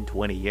hasn't been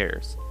 20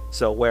 years.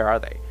 So where are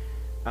they?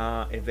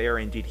 If they are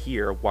indeed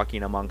here,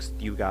 walking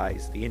amongst you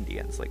guys, the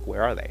Indians, like,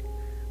 where are they?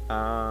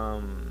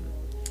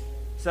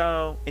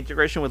 So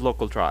integration with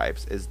local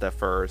tribes is the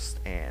first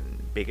and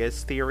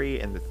biggest theory,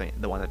 and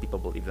the one that people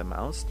believe the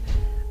most.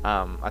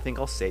 I think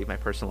I'll save my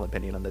personal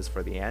opinion on this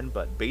for the end,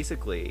 but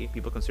basically,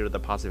 people consider the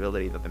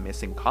possibility that the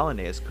missing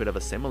colonists could have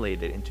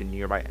assimilated into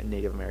nearby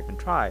Native American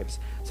tribes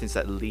since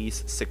at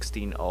least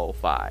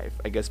 1605.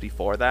 I guess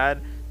before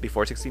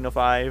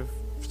 1605,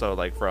 so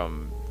like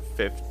from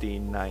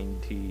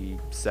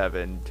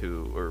 1597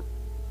 or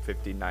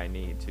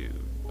 1590 to...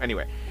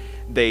 Anyway,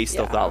 they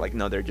still Yeah. thought, like,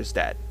 no, they're just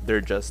dead.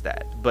 They're just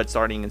dead. But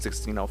starting in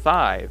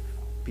 1605...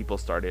 people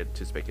started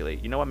to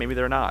speculate, you know what, maybe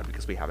they're not,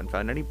 because we haven't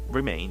found any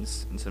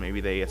remains, and so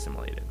maybe they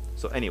assimilated.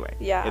 So anyway,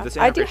 yeah. if this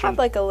I do integration... have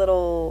like a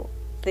little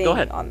thing Go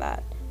ahead. on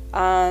that.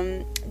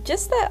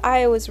 Just that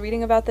I was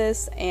reading about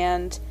this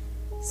and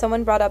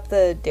someone brought up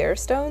the Dare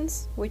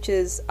stones, which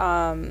is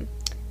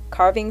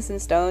carvings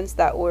and stones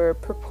that were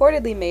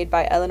purportedly made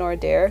by Eleanor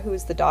Dare,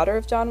 who's the daughter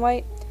of John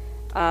White.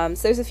 So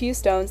there's a few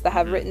stones that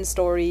have written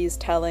stories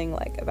telling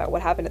like about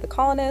what happened to the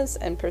colonists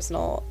and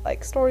personal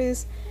like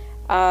stories.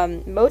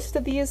 Most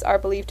of these are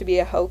believed to be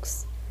a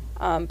hoax,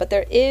 but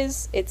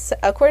it's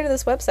according to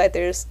this website,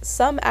 there's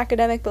some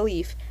academic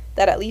belief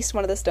that at least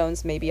one of the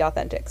stones may be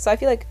authentic. So I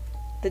feel like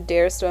the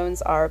Dare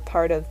stones are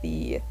part of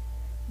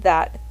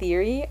that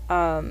theory,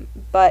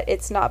 but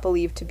it's not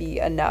believed to be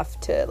enough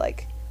to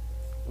like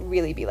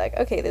really be like,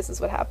 okay, this is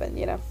what happened,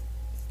 you know?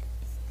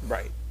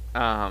 Right.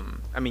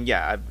 I mean,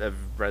 yeah, I've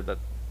read that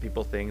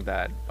people think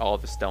that all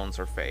of the stones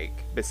are fake,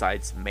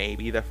 besides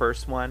maybe the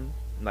first one,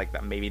 like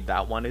that maybe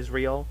that one is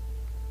real.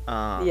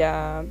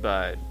 Yeah.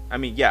 But I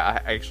mean, yeah,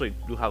 I actually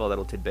do have a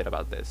little tidbit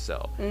about this.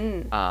 So,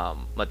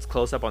 let's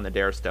close up on the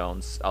Dare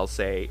stones. I'll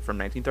say from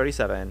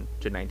 1937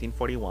 to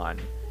 1941,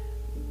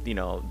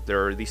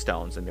 there are these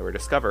stones, and they were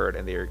discovered,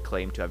 and they are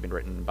claimed to have been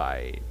written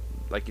by,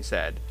 like you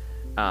said,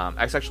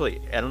 it's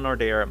actually Eleanor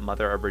Dare,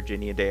 mother of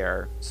Virginia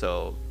Dare.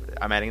 So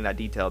I'm adding that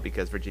detail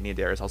because Virginia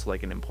Dare is also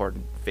like an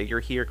important figure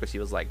here, because she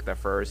was like the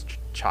first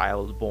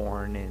child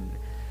born in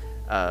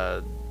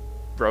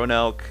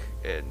Roanoke,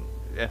 and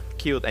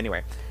cute.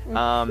 Anyway,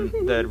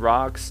 the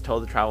rocks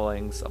told the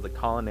travelings of the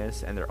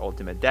colonists and their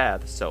ultimate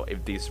death. So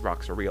if these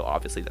rocks are real,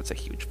 obviously that's a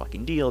huge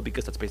fucking deal,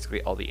 because that's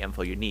basically all the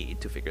info you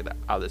need to figure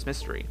out this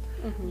mystery.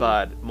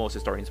 But most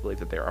historians believe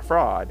that they're a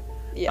fraud.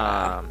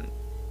 Yeah.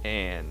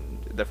 And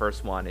the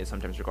first one is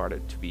sometimes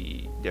regarded to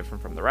be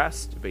different from the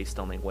rest based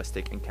on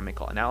linguistic and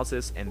chemical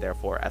analysis, and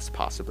therefore as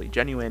possibly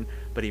genuine,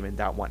 but even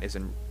that one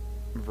isn't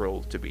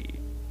ruled to be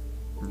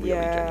really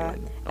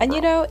genuine And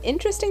overall.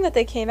 interesting that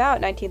they came out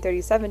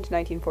 1937 to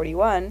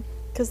 1941,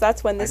 Because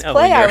that's when this I know,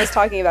 play when I you're- was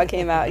talking about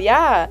came out.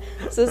 Yeah.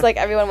 So it's like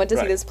everyone went to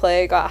see Right. this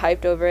play, got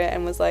hyped over it,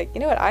 and was like,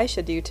 you know what I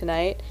should do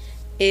tonight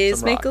is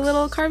Some make a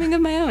little rocks. carving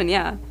of my own.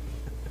 Yeah.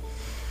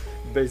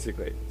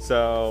 Basically.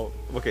 So,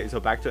 okay, so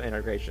back to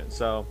integration.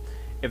 So,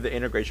 if the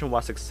integration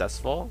was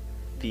successful,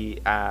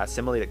 the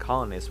assimilated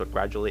colonists would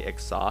gradually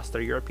exhaust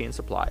their European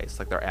supplies,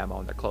 like their ammo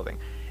and their clothing,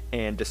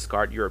 and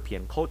discard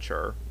European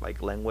culture,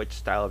 like language,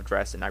 style of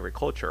dress, and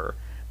agriculture,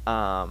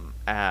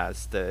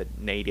 as the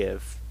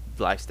native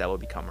lifestyle would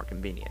become more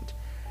convenient.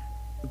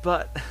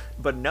 But,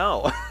 but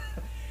no,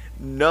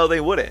 no, they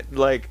wouldn't.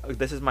 Like,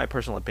 this is my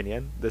personal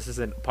opinion. This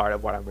isn't part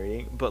of what I'm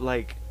reading. But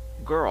like,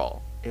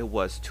 girl, it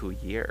was 2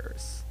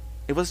 years.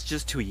 It was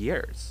just 2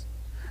 years.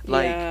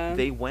 Like, Yeah.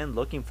 they went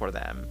looking for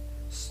them,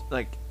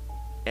 like,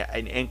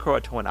 in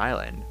Croatoan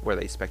Island, where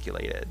they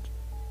speculated,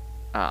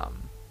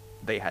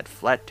 they had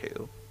fled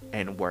to,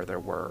 and where there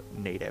were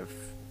native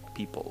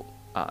people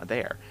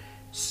there.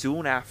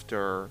 Soon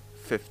after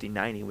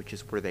 1590, which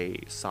is where they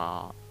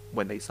saw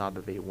when they saw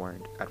that they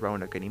weren't at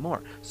Roanoke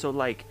anymore. So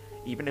like,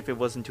 even if it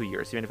wasn't 2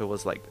 years, even if it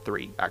was like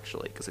 3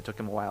 actually, because it took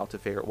him a while to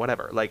figure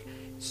whatever. Like,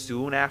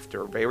 soon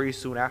after, very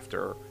soon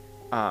after,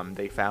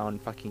 they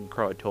found fucking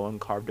Croatoan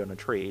carved on a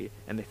tree,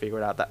 and they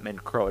figured out that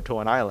meant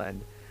Croatoan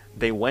Island.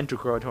 They went to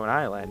Croatoan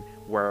Island,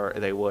 where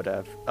they would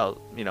have,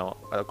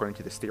 according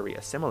to this theory,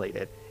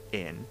 assimilated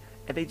in,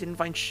 and they didn't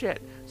find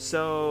shit.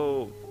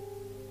 So,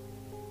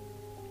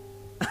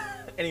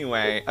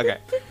 anyway, okay.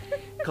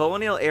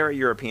 Colonial era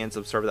Europeans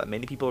observed that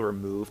many people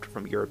removed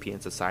from European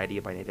society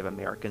by Native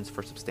Americans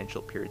for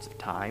substantial periods of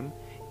time,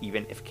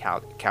 even if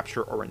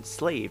captured or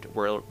enslaved,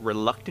 were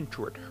reluctant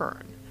to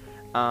return.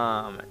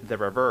 The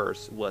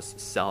reverse was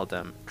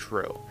seldom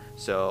true.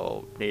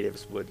 So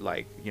natives would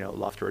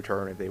love to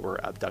return if they were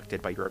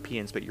abducted by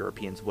Europeans, but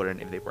Europeans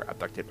wouldn't if they were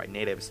abducted by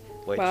natives.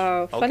 Which,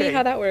 Wow, funny okay,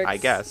 how that works. I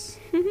guess.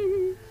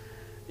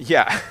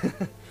 Yeah.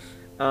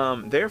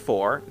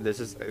 Therefore, this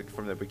is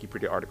from the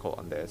Wikipedia article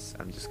on this.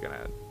 I'm just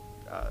gonna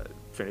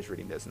finish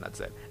reading this, and that's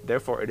it.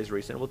 Therefore, it is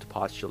reasonable to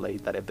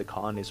postulate that if the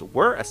colonies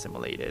were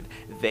assimilated,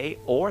 they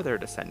or their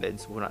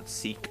descendants would not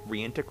seek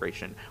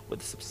reintegration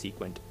with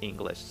subsequent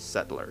English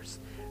settlers.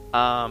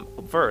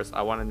 First,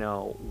 I want to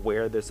know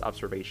where this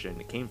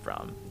observation came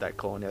from, that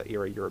colonial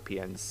era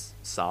Europeans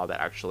saw that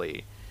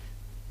actually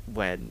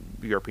when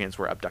Europeans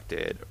were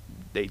abducted,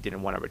 they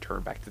didn't want to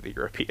return back to the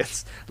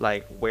Europeans.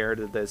 Like, where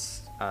did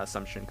this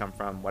assumption come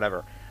from?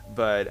 Whatever.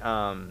 But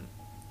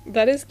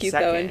That is cute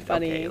though and second,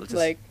 funny. okay, let's just-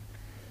 Like,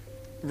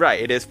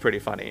 right, it is pretty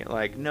funny.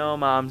 Like, no,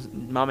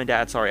 mom and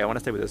dad, sorry, I want to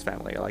stay with this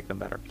family. I like them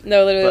better.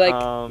 no, literally,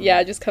 But,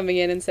 yeah, just coming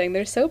in and saying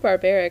they're so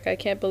barbaric. I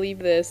can't believe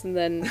this, and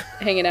then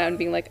hanging out and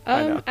being like,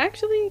 I know.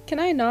 actually, can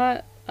I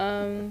not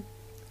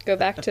go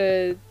back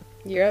to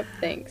Europe?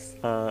 Thanks.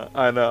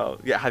 I know.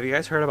 Yeah, have you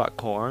guys heard about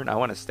corn? I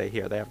want to stay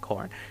here. They have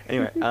corn.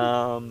 Anyway,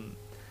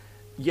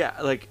 yeah,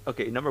 like,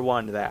 okay, number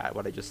one, that,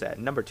 what I just said.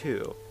 Number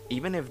two,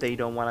 even if they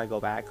don't want to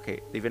go back, okay,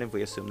 even if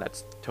we assume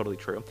that's totally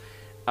true,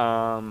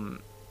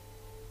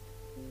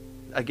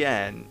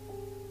 again,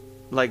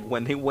 like,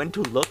 when they went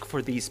to look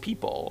for these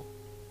people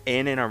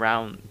in and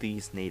around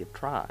these native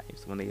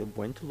tribes, when they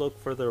went to look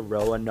for the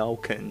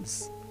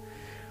Roanokans,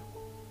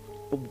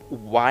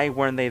 why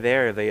weren't they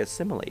there? They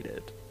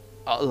assimilated.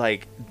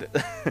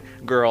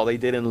 Girl, they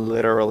didn't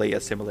literally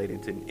assimilate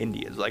into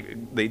Indians.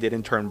 Like, they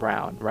didn't turn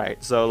brown,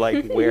 right? So,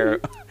 like, where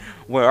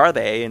are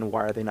they, and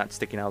why are they not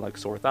sticking out like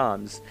sore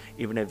thumbs?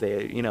 Even if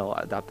they,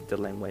 adopted the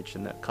language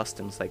and the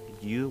customs, like,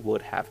 you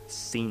would have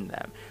seen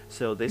them.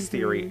 So this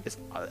theory is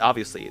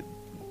obviously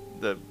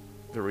the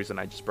reason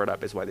I just brought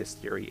up is why this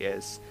theory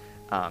is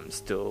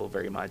still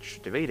very much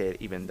debated,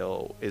 even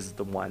though is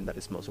the one that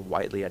is most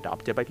widely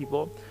adopted by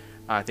people.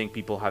 I think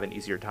people have an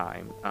easier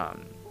time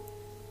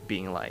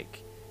being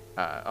like,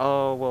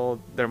 oh, well,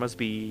 there must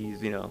be,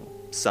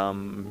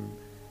 some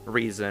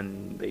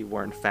reason they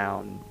weren't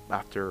found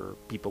after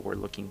people were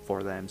looking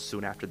for them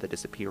soon after the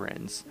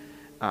disappearance.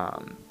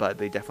 But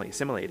they definitely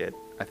assimilated.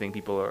 I think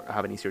people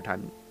have an easier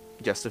time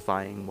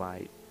justifying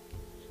why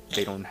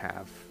they don't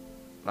have,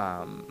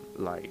 a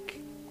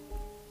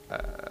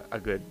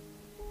good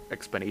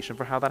explanation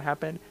for how that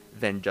happened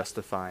than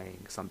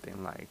justifying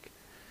something like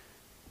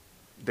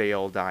they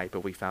all died,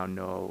 but we found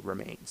no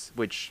remains,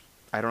 which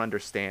I don't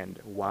understand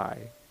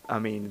why. I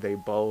mean, they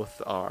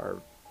both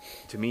are,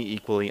 to me,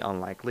 equally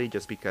unlikely,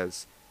 just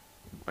because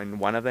in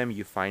one of them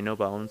you find no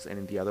bones, and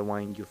in the other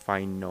one you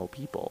find no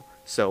people.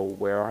 So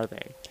where are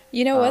they?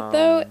 You know what,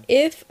 though?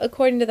 If,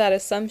 according to that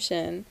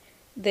assumption,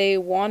 they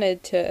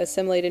wanted to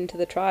assimilate into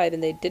the tribe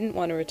and they didn't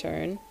want to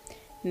return,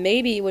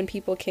 maybe when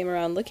people came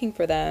around looking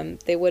for them,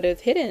 they would have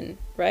hidden,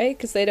 right?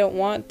 Because they don't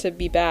want to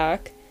be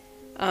back.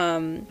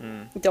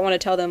 Don't want to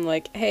tell them,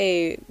 like,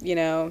 hey,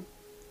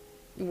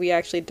 we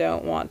actually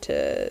don't want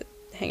to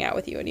hang out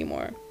with you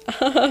anymore.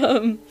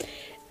 And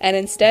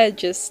instead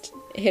just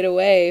hid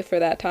away for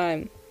that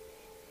time.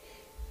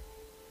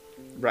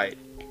 Right.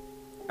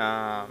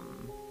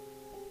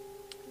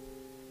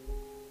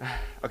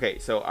 Okay,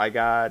 so I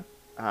got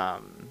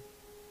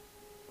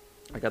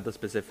the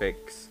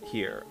specifics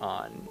here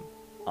on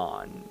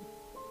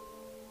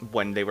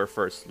when they were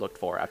first looked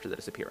for after the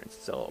disappearance.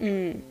 So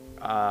Mm.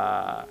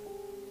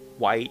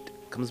 White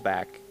comes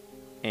back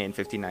in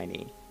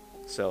 1590.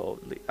 So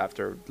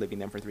after living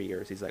them for 3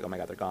 years, he's like, oh my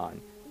god, they're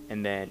gone.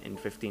 And then in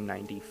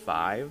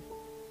 1595,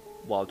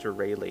 Walter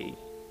Raleigh,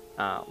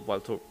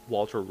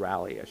 Walter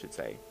Raleigh, I should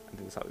say. I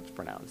think that's how it's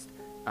pronounced.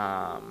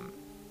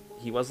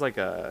 He was like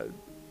a...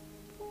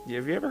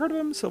 Have you ever heard of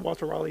him? So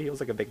Walter Raleigh, he was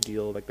like a big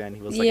deal back then.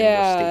 He was like an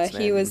English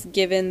statesman. He was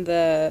given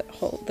the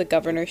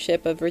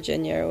governorship of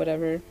Virginia or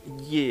whatever.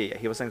 Yeah,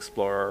 he was an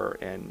explorer,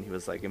 and he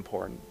was like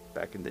important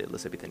back in the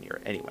Elizabethan era.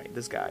 Anyway,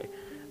 this guy,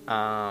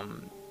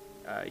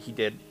 he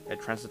did a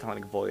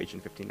transatlantic voyage in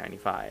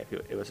 1595.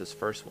 It was his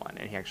first one,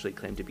 and he actually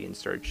claimed to be in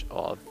search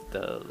of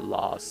the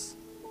lost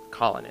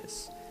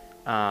colonists.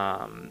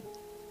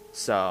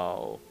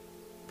 So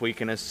we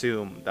can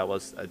assume that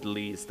was at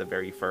least the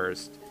very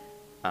first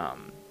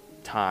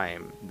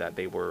time that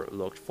they were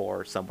looked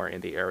for somewhere in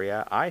the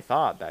area. I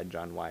thought that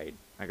John White,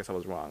 I guess I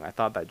was wrong, I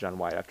thought that John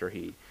White, after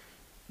he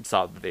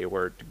saw that they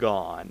were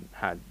gone,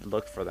 had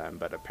looked for them,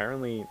 but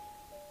apparently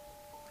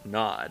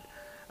not.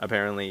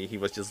 Apparently he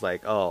was just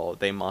like, oh,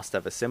 they must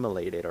have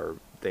assimilated or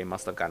they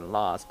must have gotten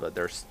lost, but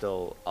they're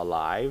still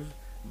alive,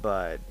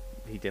 but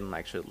he didn't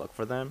actually look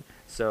for them.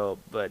 So,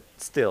 but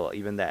still,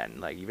 even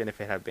then, like, even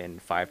if it had been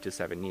 5 to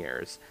 7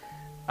 years,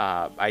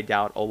 I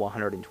doubt all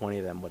 120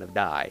 of them would have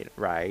died,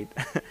 right?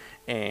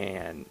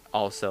 And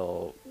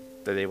also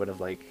that they would have,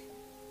 like,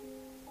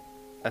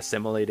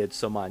 assimilated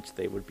so much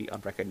they would be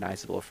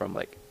unrecognizable from,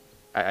 like,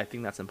 I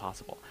think that's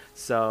impossible.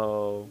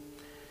 So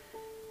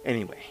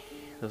anyway,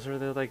 those are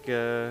the, like,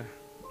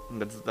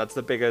 that's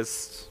the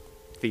biggest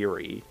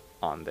theory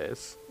on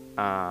this.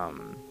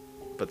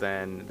 But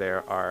then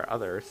there are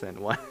others, and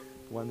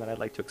one that I'd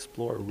like to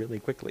explore really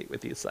quickly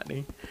with you,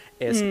 Sunny,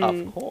 is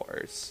of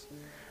course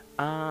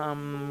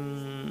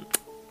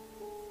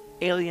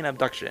alien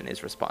abduction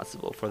is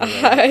responsible for the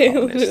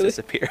colonists'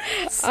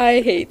 disappearance.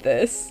 I hate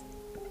this.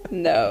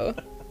 No.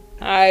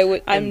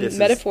 I'm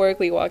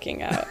metaphorically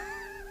walking out.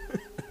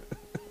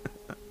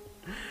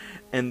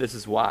 And this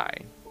is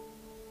why.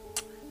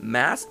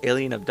 Mass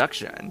alien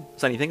abduction,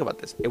 Sonny, think about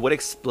this. It would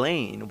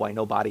explain why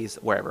no bodies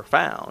were ever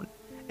found.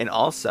 And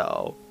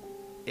also,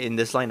 in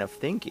this line of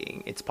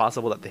thinking, it's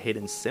possible that the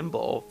hidden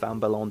symbol found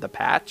below the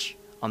patch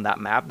on that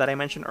map that I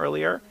mentioned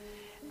earlier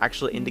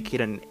actually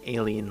indicated an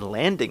alien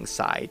landing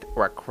site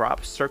or a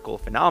crop circle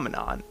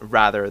phenomenon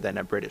rather than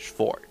a British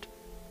fort.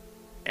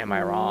 Am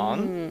I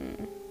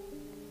wrong?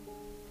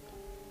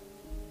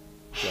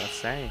 Just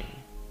saying.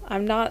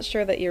 I'm not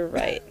sure that you're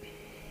right.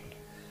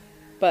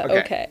 But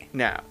okay.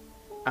 Now,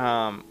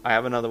 I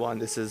have another one.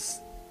 This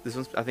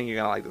one's, I think you're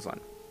gonna like this one.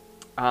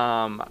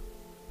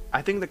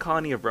 I think the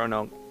colony of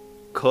Roanoke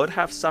could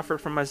have suffered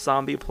from a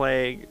zombie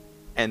plague,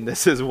 and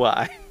this is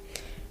why.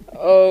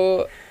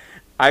 Oh.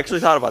 I actually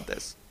thought about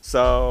this.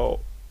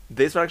 So,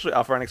 this would actually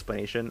offer an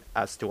explanation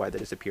as to why the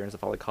disappearance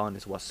of all the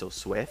colonists was so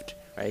swift,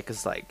 right?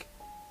 Because, like,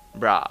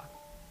 bruh,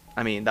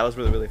 I mean, that was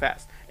really, really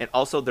fast. And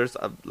also, there's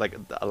a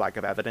lack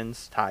of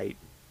evidence tied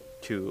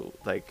to,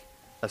 like,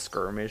 a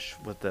skirmish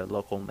with the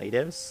local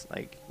natives.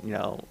 Like, you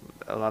know,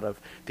 a lot of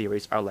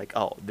theories are like,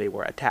 oh, they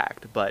were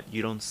attacked, but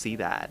you don't see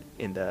that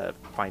in the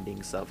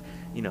findings of,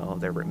 you know,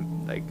 there were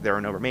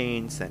no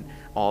remains, and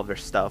all of their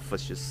stuff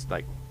was just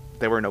like,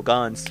 there were no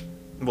guns.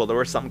 Well, there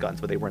were some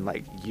guns, but they weren't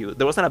like used.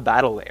 There wasn't a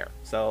battle there,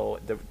 so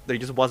there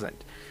just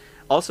wasn't.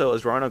 Also,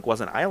 as Roanoke was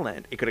an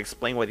island, it could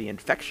explain why the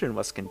infection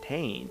was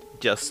contained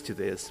just to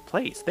this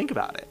place. Think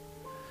about it.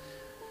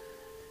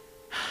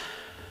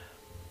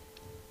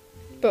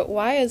 But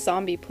why a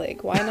zombie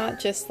plague? Why not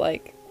just,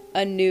 like,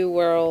 a new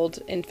world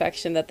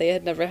infection that they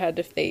had never had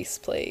to face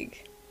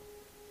plague?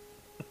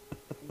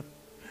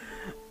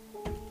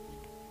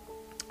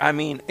 I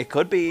mean, it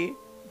could be,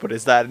 but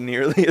is that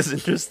nearly as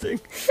interesting?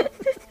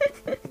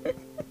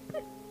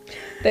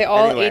 They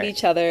all ate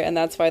each other, and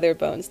that's why their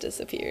bones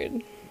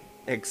disappeared.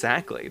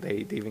 Exactly.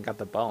 They even got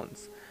the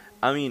bones.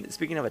 I mean,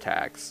 speaking of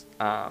attacks,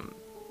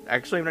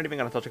 actually, I'm not even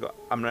gonna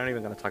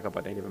talk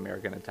about Native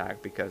American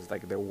attack, because,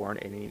 like, there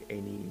weren't any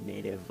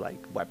native, like,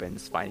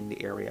 weapons finding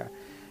the area.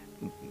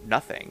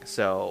 Nothing.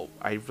 So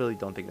I really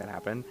don't think that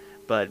happened.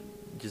 But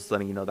just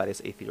letting you know, that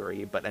is a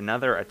theory. But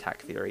another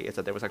attack theory is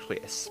that there was actually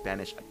a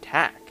Spanish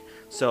attack.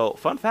 So,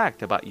 fun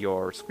fact about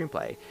your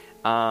screenplay: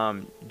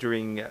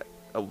 during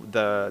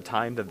the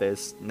time that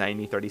this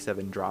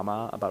 1937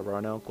 drama about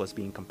Roanoke was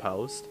being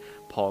composed,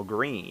 Paul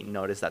Green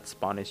noticed that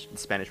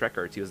Spanish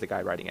records, he was the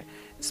guy writing it,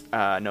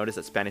 noticed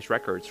that Spanish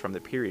records from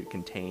the period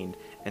contained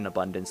an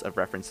abundance of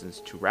references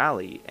to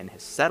Raleigh and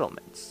his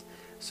settlements.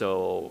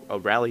 So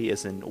Raleigh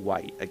isn't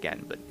white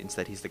again, but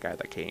instead he's the guy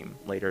that came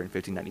later in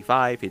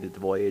 1595. He did the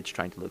voyage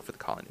trying to look for the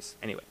colonists.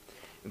 Anyway,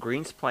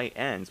 Green's play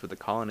ends with the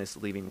colonists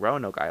leaving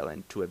Roanoke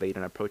Island to evade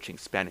an approaching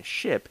Spanish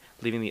ship,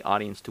 leaving the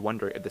audience to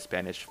wonder if the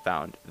Spanish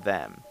found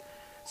them.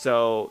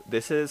 So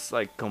this is,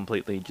 like,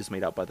 completely just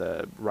made up by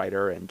the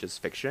writer and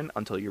just fiction,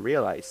 until you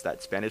realize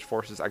that Spanish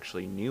forces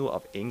actually knew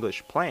of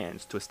English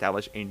plans to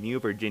establish a new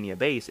Virginia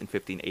base in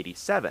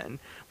 1587,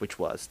 which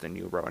was the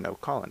new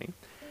Roanoke colony.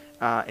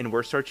 and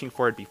were searching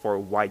for it before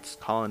white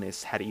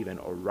colonists had even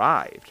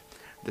arrived.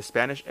 The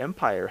Spanish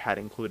Empire had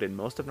included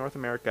most of North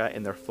America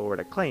in their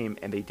Florida claim,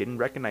 and they didn't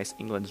recognize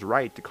England's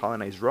right to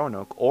colonize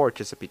Roanoke or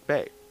Chesapeake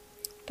Bay.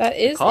 That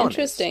The is colonists,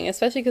 interesting,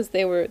 especially because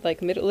they were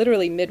like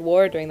literally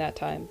mid-war during that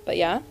time. But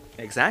yeah.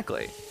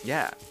 exactly,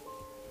 yeah.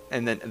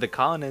 And then the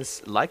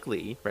colonists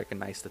likely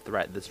recognized the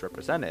threat this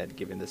represented,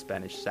 given the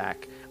Spanish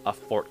sack of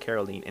Fort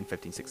Caroline in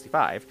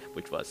 1565,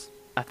 which was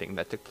a thing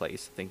that took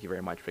place. Thank you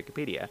very much,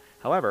 Wikipedia.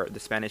 However, the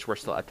Spanish were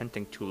still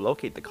attempting to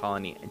locate the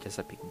colony in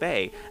Chesapeake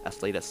Bay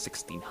as late as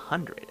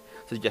 1600,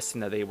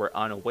 suggesting that they were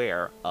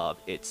unaware of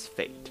its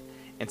fate.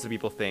 And some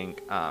people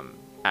think,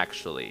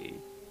 actually,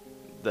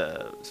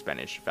 the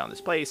Spanish found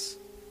this place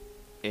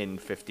in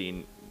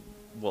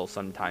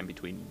sometime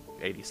between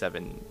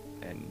 87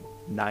 and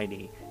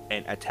 90,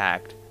 and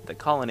attacked the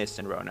colonists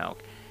in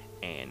Roanoke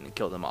and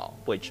killed them all.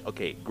 Which,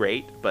 okay,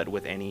 great, but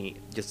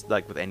just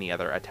like with any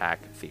other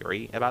attack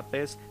theory about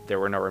this, there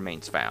were no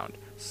remains found.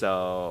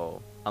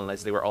 So,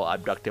 unless they were all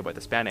abducted by the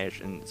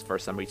Spanish and for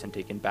some reason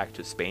taken back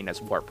to Spain as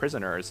war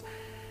prisoners,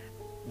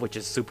 which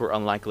is super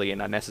unlikely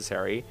and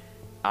unnecessary,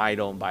 I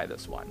don't buy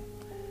this one.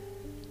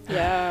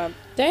 Yeah.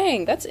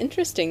 Dang, that's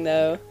interesting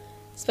though,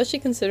 especially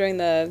considering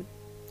the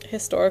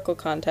historical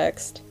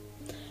context.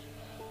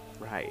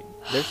 Right.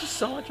 There's just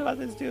so much about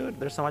this, dude.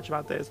 There's so much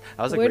about this.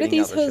 I was like, Where do reading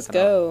these all this hoes shit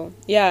go?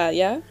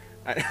 Yeah.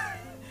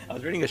 I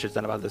was reading a shit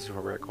ton about this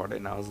before we recorded,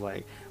 and I was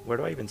like, where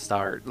do I even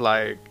start?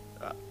 Like,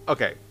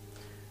 okay.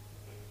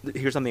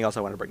 Here's something else I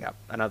want to bring up.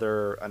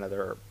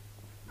 Another,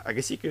 I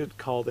guess you could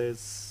call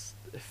this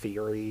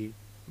theory,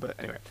 but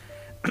anyway.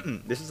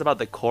 This is about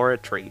the Cora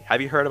tree. Have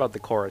you heard about the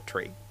Cora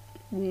tree?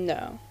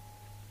 No.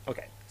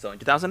 Okay, so in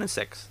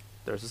 2006,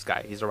 there's this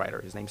guy. He's a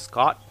writer. His name's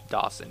Scott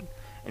Dawson,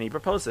 and he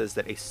proposes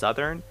that a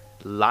southern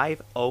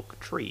live oak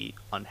tree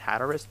on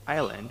Hatteras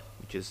Island,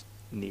 which is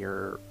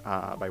near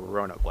by where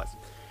Roanoke was,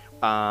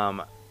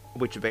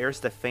 which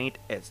bears the faint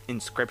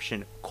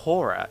inscription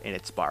Cora in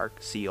its bark,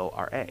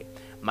 C-O-R-A,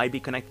 might be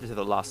connected to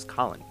the lost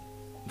colony.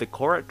 The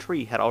Cora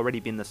tree had already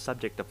been the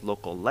subject of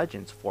local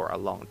legends for a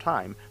long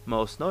time,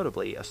 most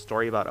notably a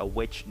story about a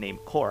witch named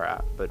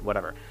Cora, but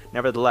whatever.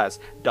 Nevertheless,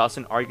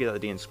 Dawson argued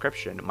that the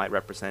inscription might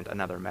represent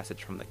another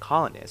message from the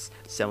colonists,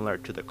 similar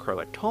to the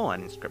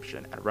Croatoan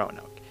inscription at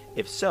Roanoke.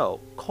 If so,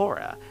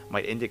 Cora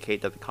might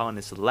indicate that the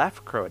colonists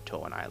left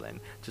Croatoan Island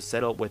to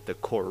settle with the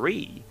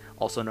Coree,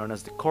 also known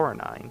as the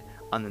Coronine,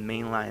 on the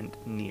mainland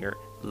near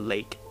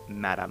Lake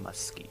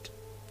Matamuskeet.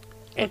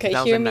 Okay,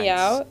 hear me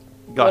out.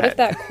 Go what ahead. if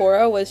that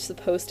Cora was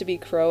supposed to be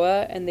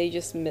Croa and they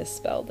just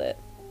misspelled it?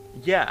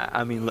 Yeah,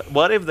 I mean,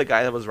 what if the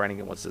guy that was writing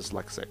it was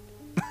dyslexic?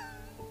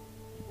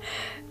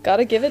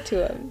 Gotta give it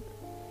to him.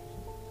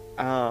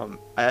 I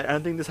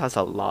don't think this has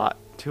a lot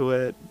to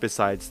it,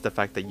 besides the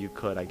fact that you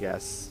could, I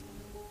guess,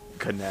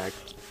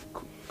 connect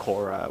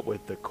Cora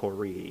with the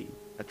Coree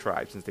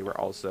tribe, since they were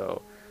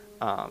also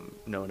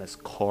known as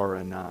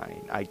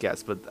Coronine, I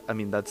guess. But, I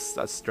mean, that's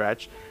a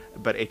stretch.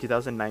 But a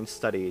 2009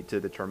 study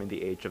to determine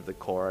the age of the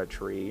Cora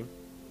tree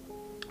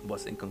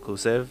was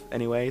inconclusive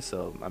anyway,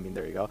 so, I mean,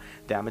 there you go.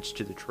 Damage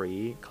to the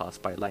tree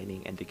caused by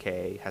lightning and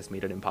decay has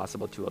made it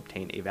impossible to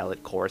obtain a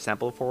valid core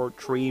sample for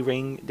tree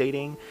ring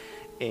dating,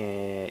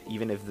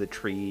 even if the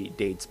tree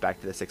dates back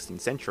to the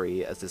 16th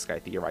century, as this guy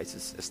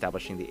theorizes.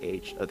 Establishing the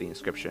age of the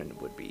inscription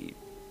would be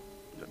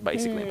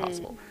basically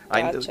impossible.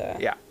 Gotcha.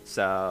 Yeah,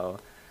 so...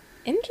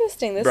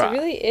 Interesting. This Bruh.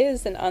 really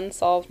is an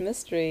unsolved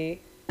mystery.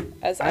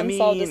 As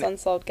unsolved as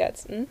unsolved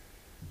gets.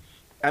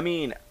 I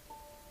mean,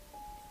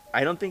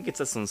 I don't think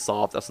it's as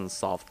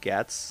unsolved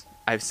gets.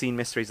 I've seen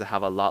mysteries that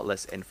have a lot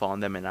less info on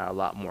them and are a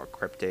lot more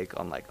cryptic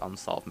on, like,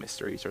 unsolved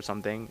mysteries or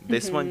something.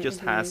 This one just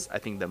has, I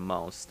think, the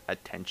most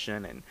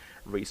attention and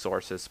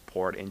resources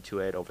poured into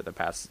it over the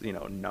past,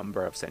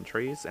 number of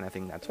centuries, and I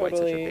think that's why it's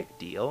such a big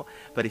deal.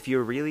 But if you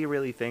really,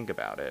 really think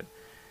about it,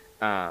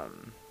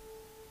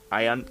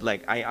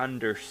 I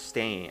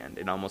understand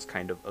and almost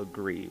kind of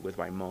agree with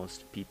why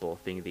most people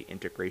think the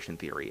integration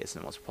theory is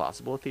the most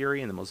plausible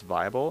theory and the most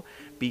viable,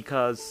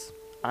 because,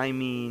 I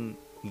mean,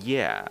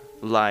 yeah,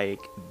 like,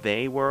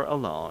 they were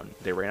alone,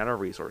 they ran out of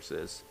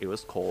resources, it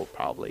was cold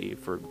probably,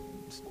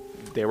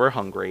 they were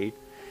hungry,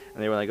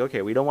 and they were like,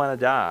 okay, we don't want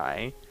to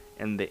die,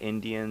 and the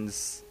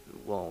Indians,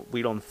 well,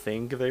 we don't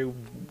think they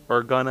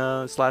are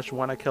gonna /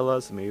 want to kill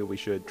us, maybe we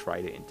should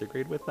try to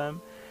integrate with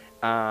them,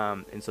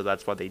 and so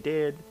that's what they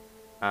did.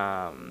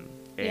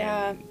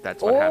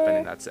 That's what happened,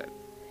 and that's it.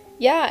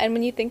 Yeah, and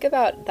when you think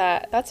about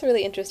that, that's a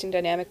really interesting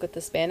dynamic with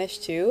the Spanish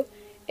too.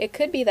 It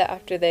could be that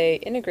after they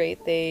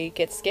integrate, they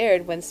get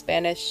scared when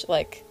Spanish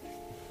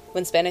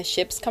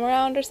ships come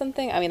around or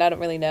something. I mean, I don't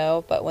really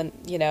know, but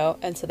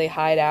and so they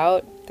hide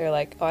out. They're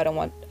like, oh, I don't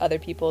want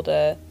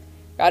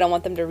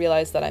them to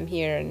realize that I'm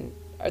here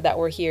or that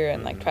we're here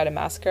and like try to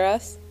massacre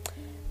us.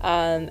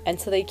 And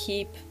so they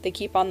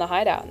keep on the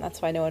hideout, and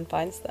that's why no one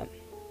finds them.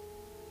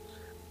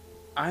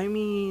 I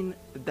mean,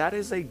 that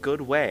is a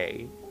good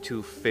way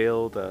to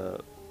fill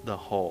the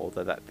hole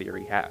that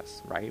theory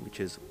has, right? Which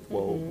is,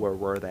 well, where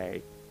were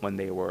they when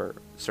they were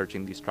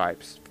searching these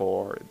tribes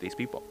for these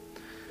people?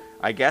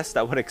 I guess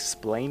that would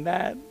explain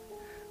that.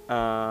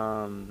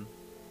 I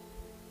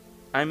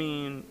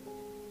mean,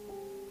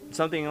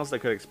 something else that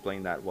could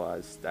explain that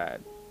was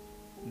that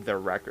the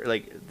record,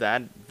 like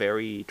that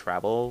very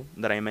travel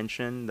that I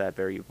mentioned, that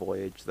very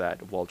voyage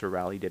that Walter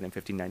Raleigh did in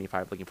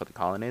 1595 looking for the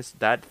colonists,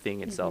 that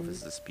thing itself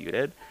is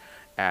disputed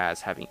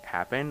as having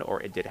happened,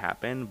 or it did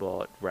happen,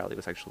 but Raleigh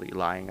was actually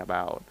lying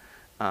about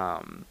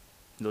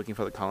looking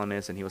for the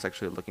colonists, and he was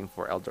actually looking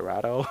for El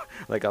Dorado.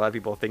 Like a lot of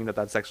people think that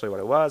that's actually what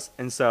it was,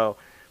 and so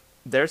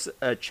there's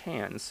a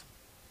chance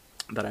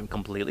that I'm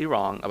completely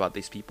wrong about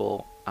these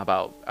people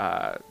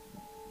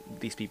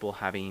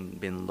having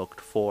been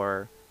looked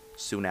for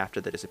soon after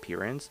the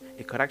disappearance.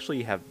 It could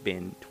actually have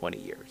been 20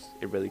 years.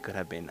 It really could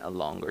have been a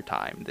longer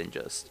time than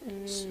just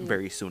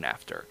very soon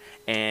after.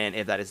 And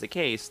if that is the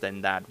case,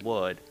 then that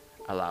would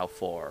allow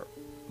for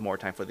more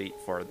time for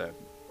the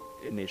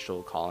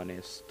initial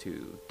colonists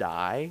to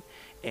die.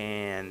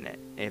 And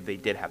if they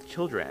did have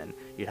children,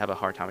 you'd have a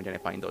hard time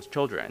identifying those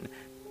children,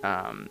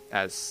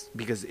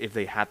 because if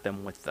they had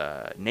them with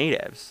the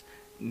natives,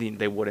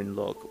 they wouldn't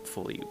look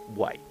fully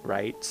white,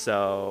 right?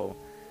 So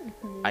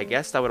I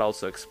guess that would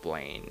also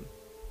explain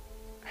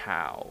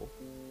how,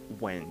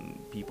 when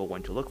people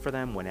went to look for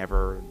them,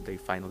 whenever they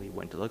finally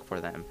went to look for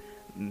them,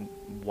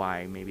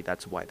 why maybe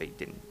that's why they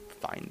didn't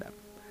find them.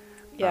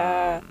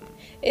 Yeah.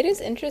 It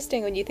is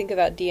interesting when you think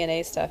about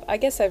DNA stuff. I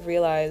guess I've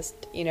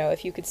realized,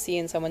 if you could see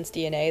in someone's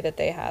DNA that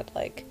they had,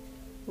 like,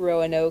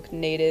 Roanoke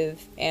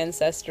native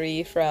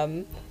ancestry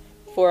from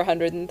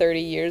 430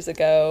 years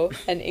ago,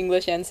 and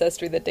English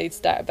ancestry that dates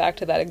back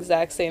to that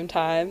exact same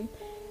time,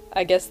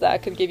 I guess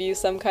that could give you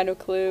some kind of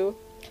clue.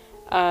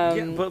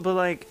 Yeah, but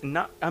like,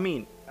 not. I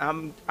mean,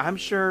 I'm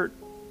sure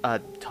a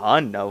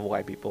ton of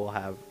white people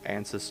have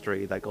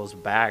ancestry that goes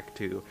back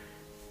to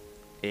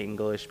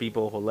English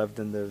people who lived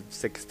in the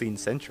 16th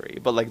century.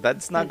 But like,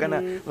 that's not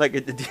gonna like,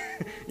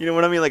 you know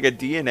what I mean? Like a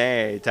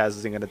DNA test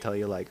isn't gonna tell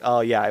you like,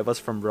 oh yeah, it was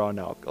from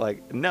Roanoke.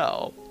 Like,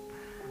 no.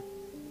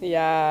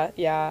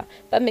 Yeah.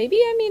 But maybe,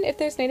 if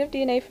there's native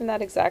DNA from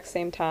that exact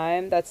same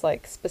time, that's,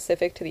 like,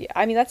 specific to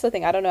that's the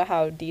thing. I don't know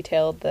how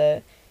detailed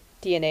the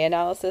DNA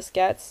analysis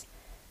gets,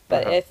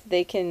 but if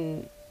they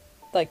can,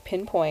 like,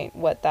 pinpoint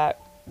what that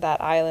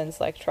island's,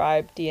 like,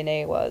 tribe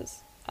DNA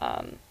was,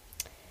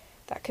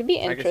 that could be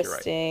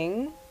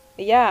interesting. Right.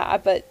 Yeah,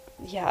 but,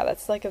 yeah,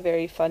 that's, like, a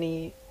very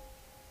funny...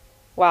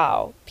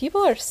 Wow.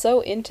 People are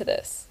so into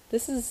this.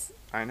 This is...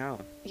 I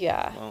know.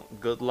 Yeah. Well,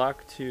 good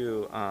luck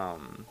to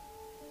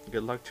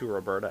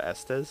Roberta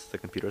Estes, the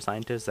computer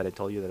scientist that I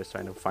told you that is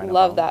trying to find.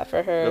 Love that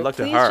for her. Good luck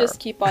Please to her. Just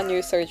keep on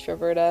your search,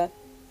 Roberta.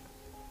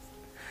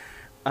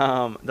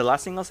 The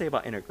last thing I'll say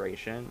about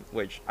integration,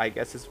 which I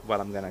guess is what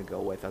I'm gonna go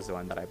with as the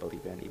one that I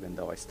believe in, even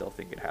though I still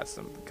think it has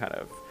some kind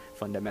of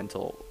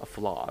fundamental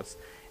flaws.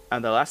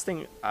 And the last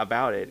thing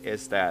about it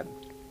is that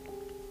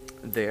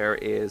there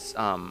is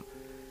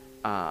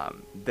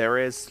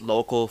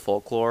local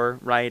folklore,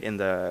 right, in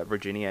the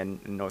Virginia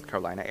and North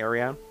Carolina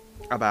area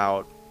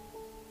about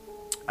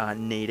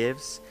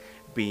natives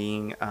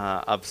being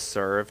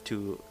observed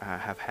to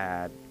have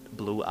had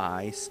blue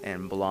eyes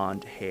and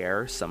blonde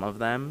hair, some of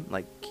them,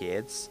 like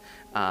kids,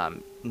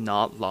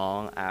 not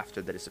long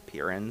after the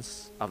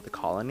disappearance of the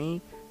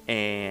colony.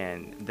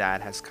 And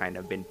that has kind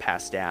of been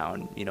passed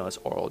down, as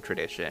oral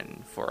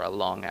tradition for a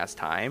long-ass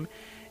time.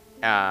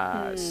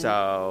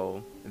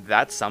 So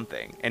that's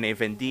something. And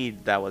if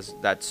indeed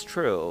that's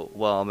true,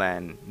 well,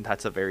 then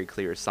that's a very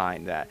clear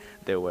sign that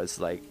there was,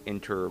 like,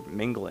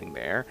 intermingling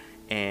there,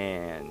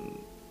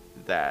 and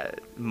that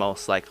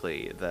most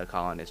likely the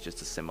colonists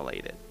just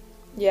assimilated.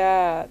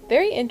 Yeah,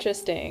 very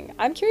interesting.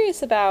 I'm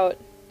curious about,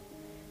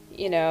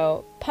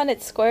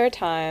 Punnett Square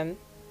time.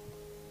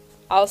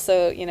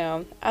 Also,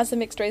 as a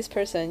mixed race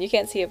person, you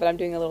can't see it, but I'm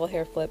doing a little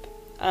hair flip.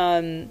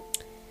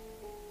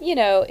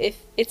 If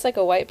it's like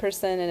a white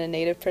person and a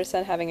native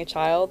person having a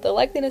child, the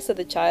likeliness of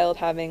the child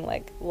having,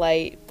 like,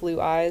 light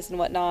blue eyes and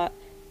whatnot,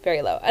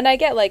 very low. And I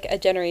get, like, a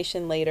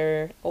generation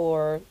later,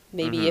 or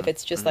maybe if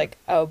it's just like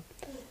a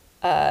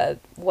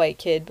white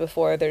kid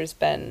before there's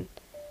been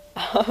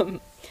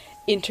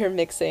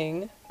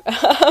intermixing.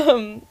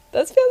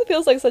 That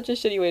feels like such a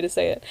shitty way to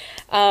say it.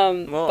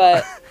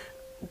 But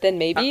then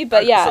maybe.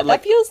 But yeah, so,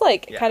 like, that feels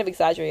like kind of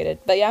exaggerated.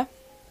 But yeah.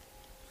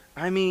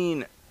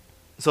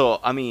 So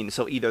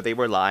either they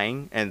were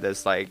lying and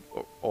this, like,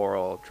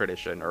 oral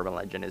tradition, urban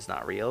legend is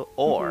not real,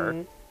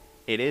 or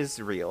it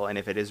is real. And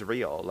if it is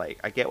real, like,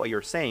 I get what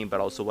you're saying, but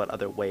also what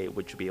other way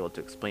would you be able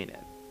to explain it?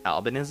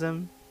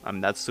 Albinism?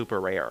 That's super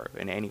rare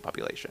in any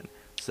population.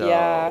 So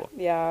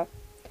yeah.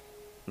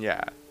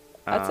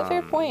 That's a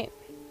fair point.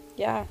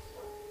 Yeah.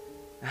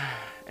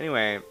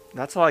 Anyway,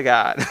 that's all I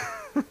got.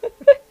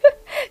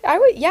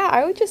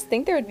 I would just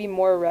think there would be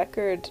more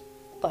record,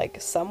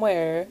 like,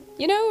 somewhere,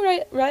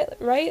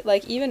 right?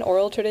 Like, even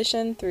oral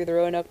tradition through the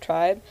Roanoke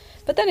tribe.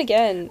 But then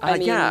again,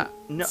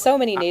 so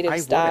many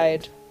natives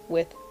died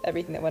with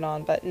everything that went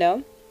on, but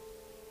no?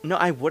 No,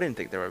 I wouldn't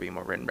think there would be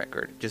more written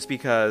record, just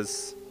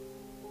because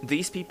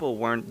these people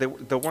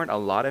there weren't a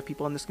lot of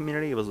people in this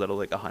community. It was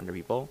literally like 100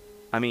 people.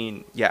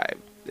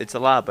 It it's a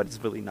lot, but it's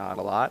really not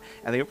a lot.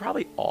 And they were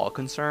probably all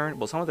concerned.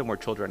 Well, some of them were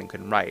children and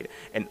couldn't write,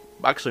 and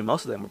actually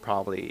most of them were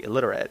probably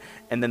illiterate.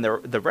 And then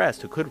the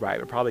rest who could write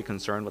were probably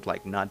concerned with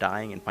like not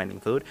dying and finding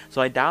food.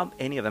 So I doubt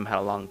any of them had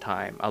a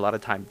lot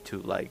of time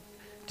to like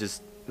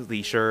just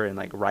leisure and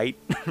like write,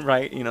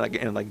 right? You know, like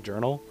in like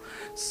journal.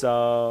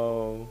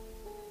 So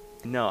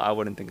no, I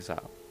wouldn't think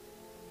so.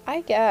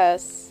 I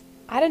guess.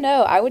 I don't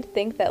know. I would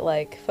think that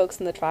like folks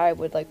in the tribe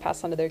would like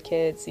pass on to their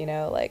kids, you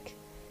know, like,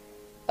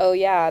 oh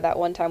yeah, that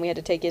one time we had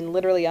to take in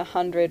literally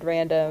 100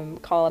 random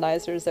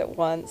colonizers at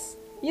once.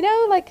 You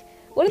know, like,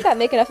 wouldn't that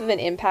make enough of an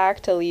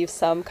impact to leave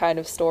some kind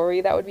of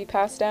story that would be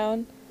passed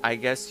down? I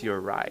guess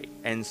you're right.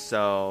 And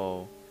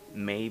so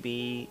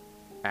maybe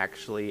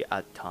actually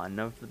a ton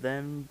of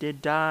them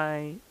did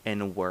die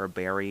and were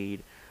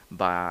buried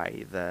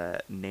by the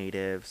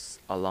natives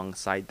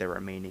alongside the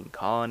remaining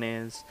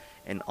colonists,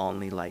 and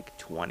only like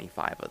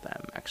 25 of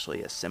them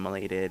actually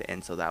assimilated,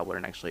 and so that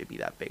wouldn't actually be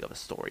that big of a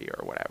story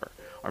or whatever.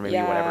 Or maybe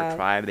whatever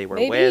tribe they were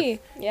with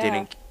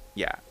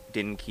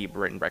didn't keep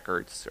written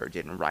records or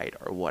didn't write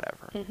or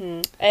whatever.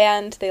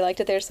 And they liked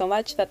it there so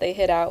much that they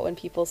hid out when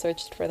people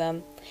searched for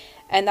them.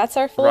 And that's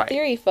our full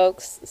theory,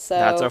 folks. So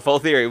that's our full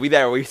theory.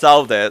 We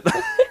solved it.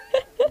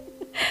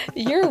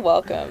 You're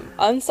welcome.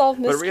 Unsolved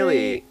mystery. But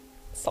really,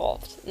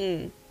 solved.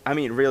 I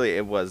mean, really,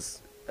 it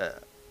was a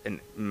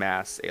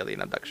mass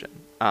alien abduction.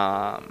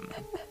 Yeah,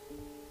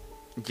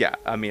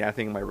 I mean, I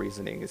think my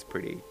reasoning is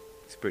pretty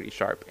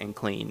sharp and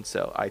clean,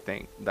 so I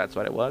think that's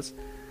what it was.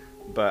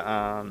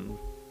 But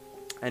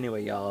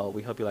anyway, y'all,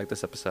 we hope you liked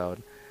this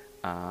episode.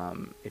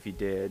 If you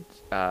did,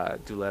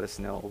 do let us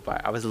know.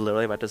 I was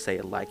literally about to say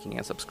liking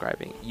and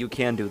subscribing. You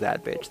can do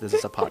that, bitch. This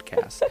is a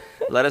podcast.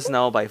 Let us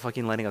know by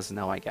fucking letting us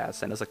know, I guess.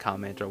 Send us a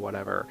comment or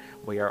whatever.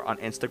 We are on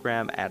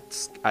Instagram at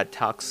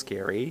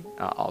TalkScary,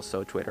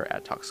 also Twitter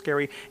at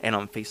TalkScary, and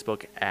on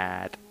Facebook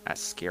at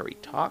Scary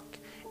Talk.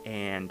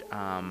 And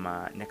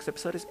next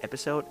episode is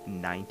episode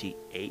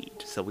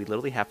 98. So we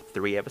literally have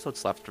 3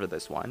 episodes left for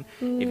this one.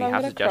 If you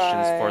have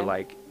suggestions for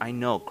like, I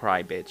know,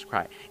 cry bitch,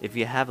 cry. If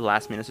you have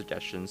last minute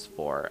suggestions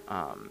for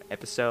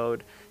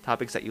episode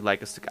topics that you'd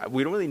like us to,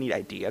 we don't really need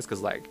ideas,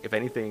 because like, if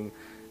anything,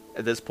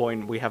 at this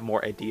point we have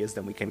more ideas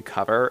than we can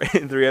cover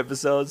in 3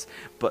 episodes.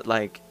 But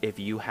like, if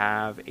you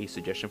have a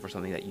suggestion for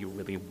something that you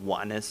really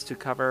want us to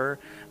cover,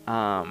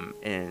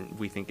 and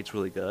we think it's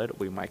really good,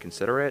 we might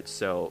consider it.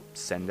 So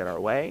send it our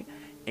way.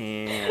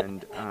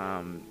 And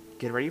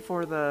get ready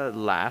for the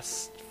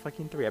last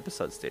fucking 3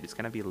 episodes, dude. It's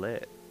gonna be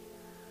lit.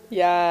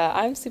 Yeah,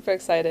 I'm super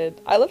excited.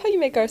 I love how you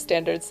make our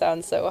standards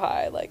sound so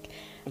high. Like,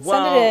 send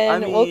it in, I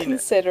mean, we'll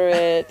consider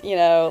it, you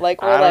know,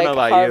 like we're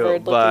like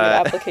Harvard looking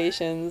at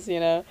applications, you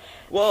know.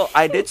 Well,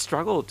 I did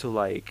struggle to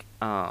like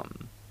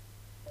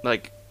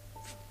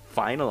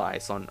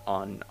finalize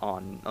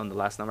on the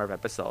last number of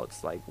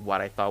episodes, like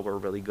what I thought were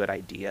really good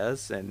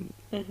ideas, and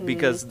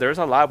because there's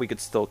a lot we could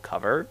still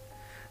cover,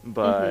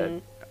 but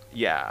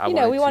yeah,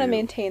 we want to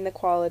maintain the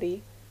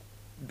quality.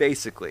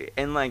 Basically.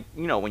 And like,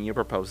 you know, when you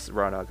proposed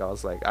Roanoke, I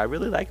was like, I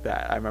really like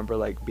that. I remember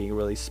like being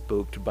really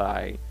spooked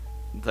by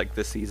like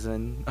the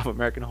season of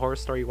American Horror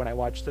Story when I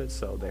watched it,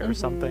 so there's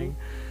something.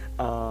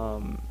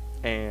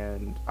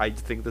 And I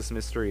think this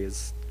mystery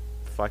is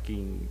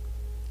fucking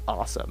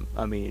awesome.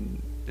 I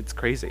mean, it's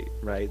crazy,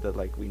 right? That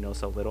like we know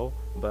so little,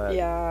 but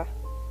yeah.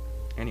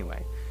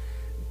 Anyway,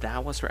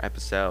 that was our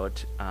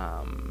episode.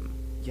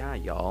 Yeah,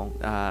 y'all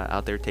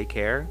out there, take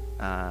care.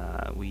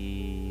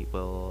 We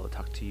will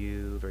talk to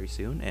you very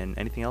soon. And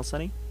anything else,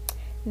 Sunny?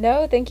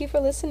 No, thank you for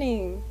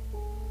listening.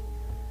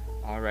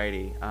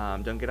 Alrighty.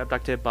 Don't get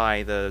abducted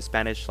by the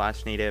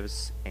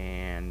Spanish/natives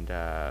and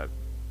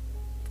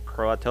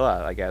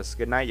Croatoa, I guess.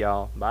 Good night,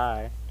 y'all.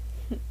 Bye.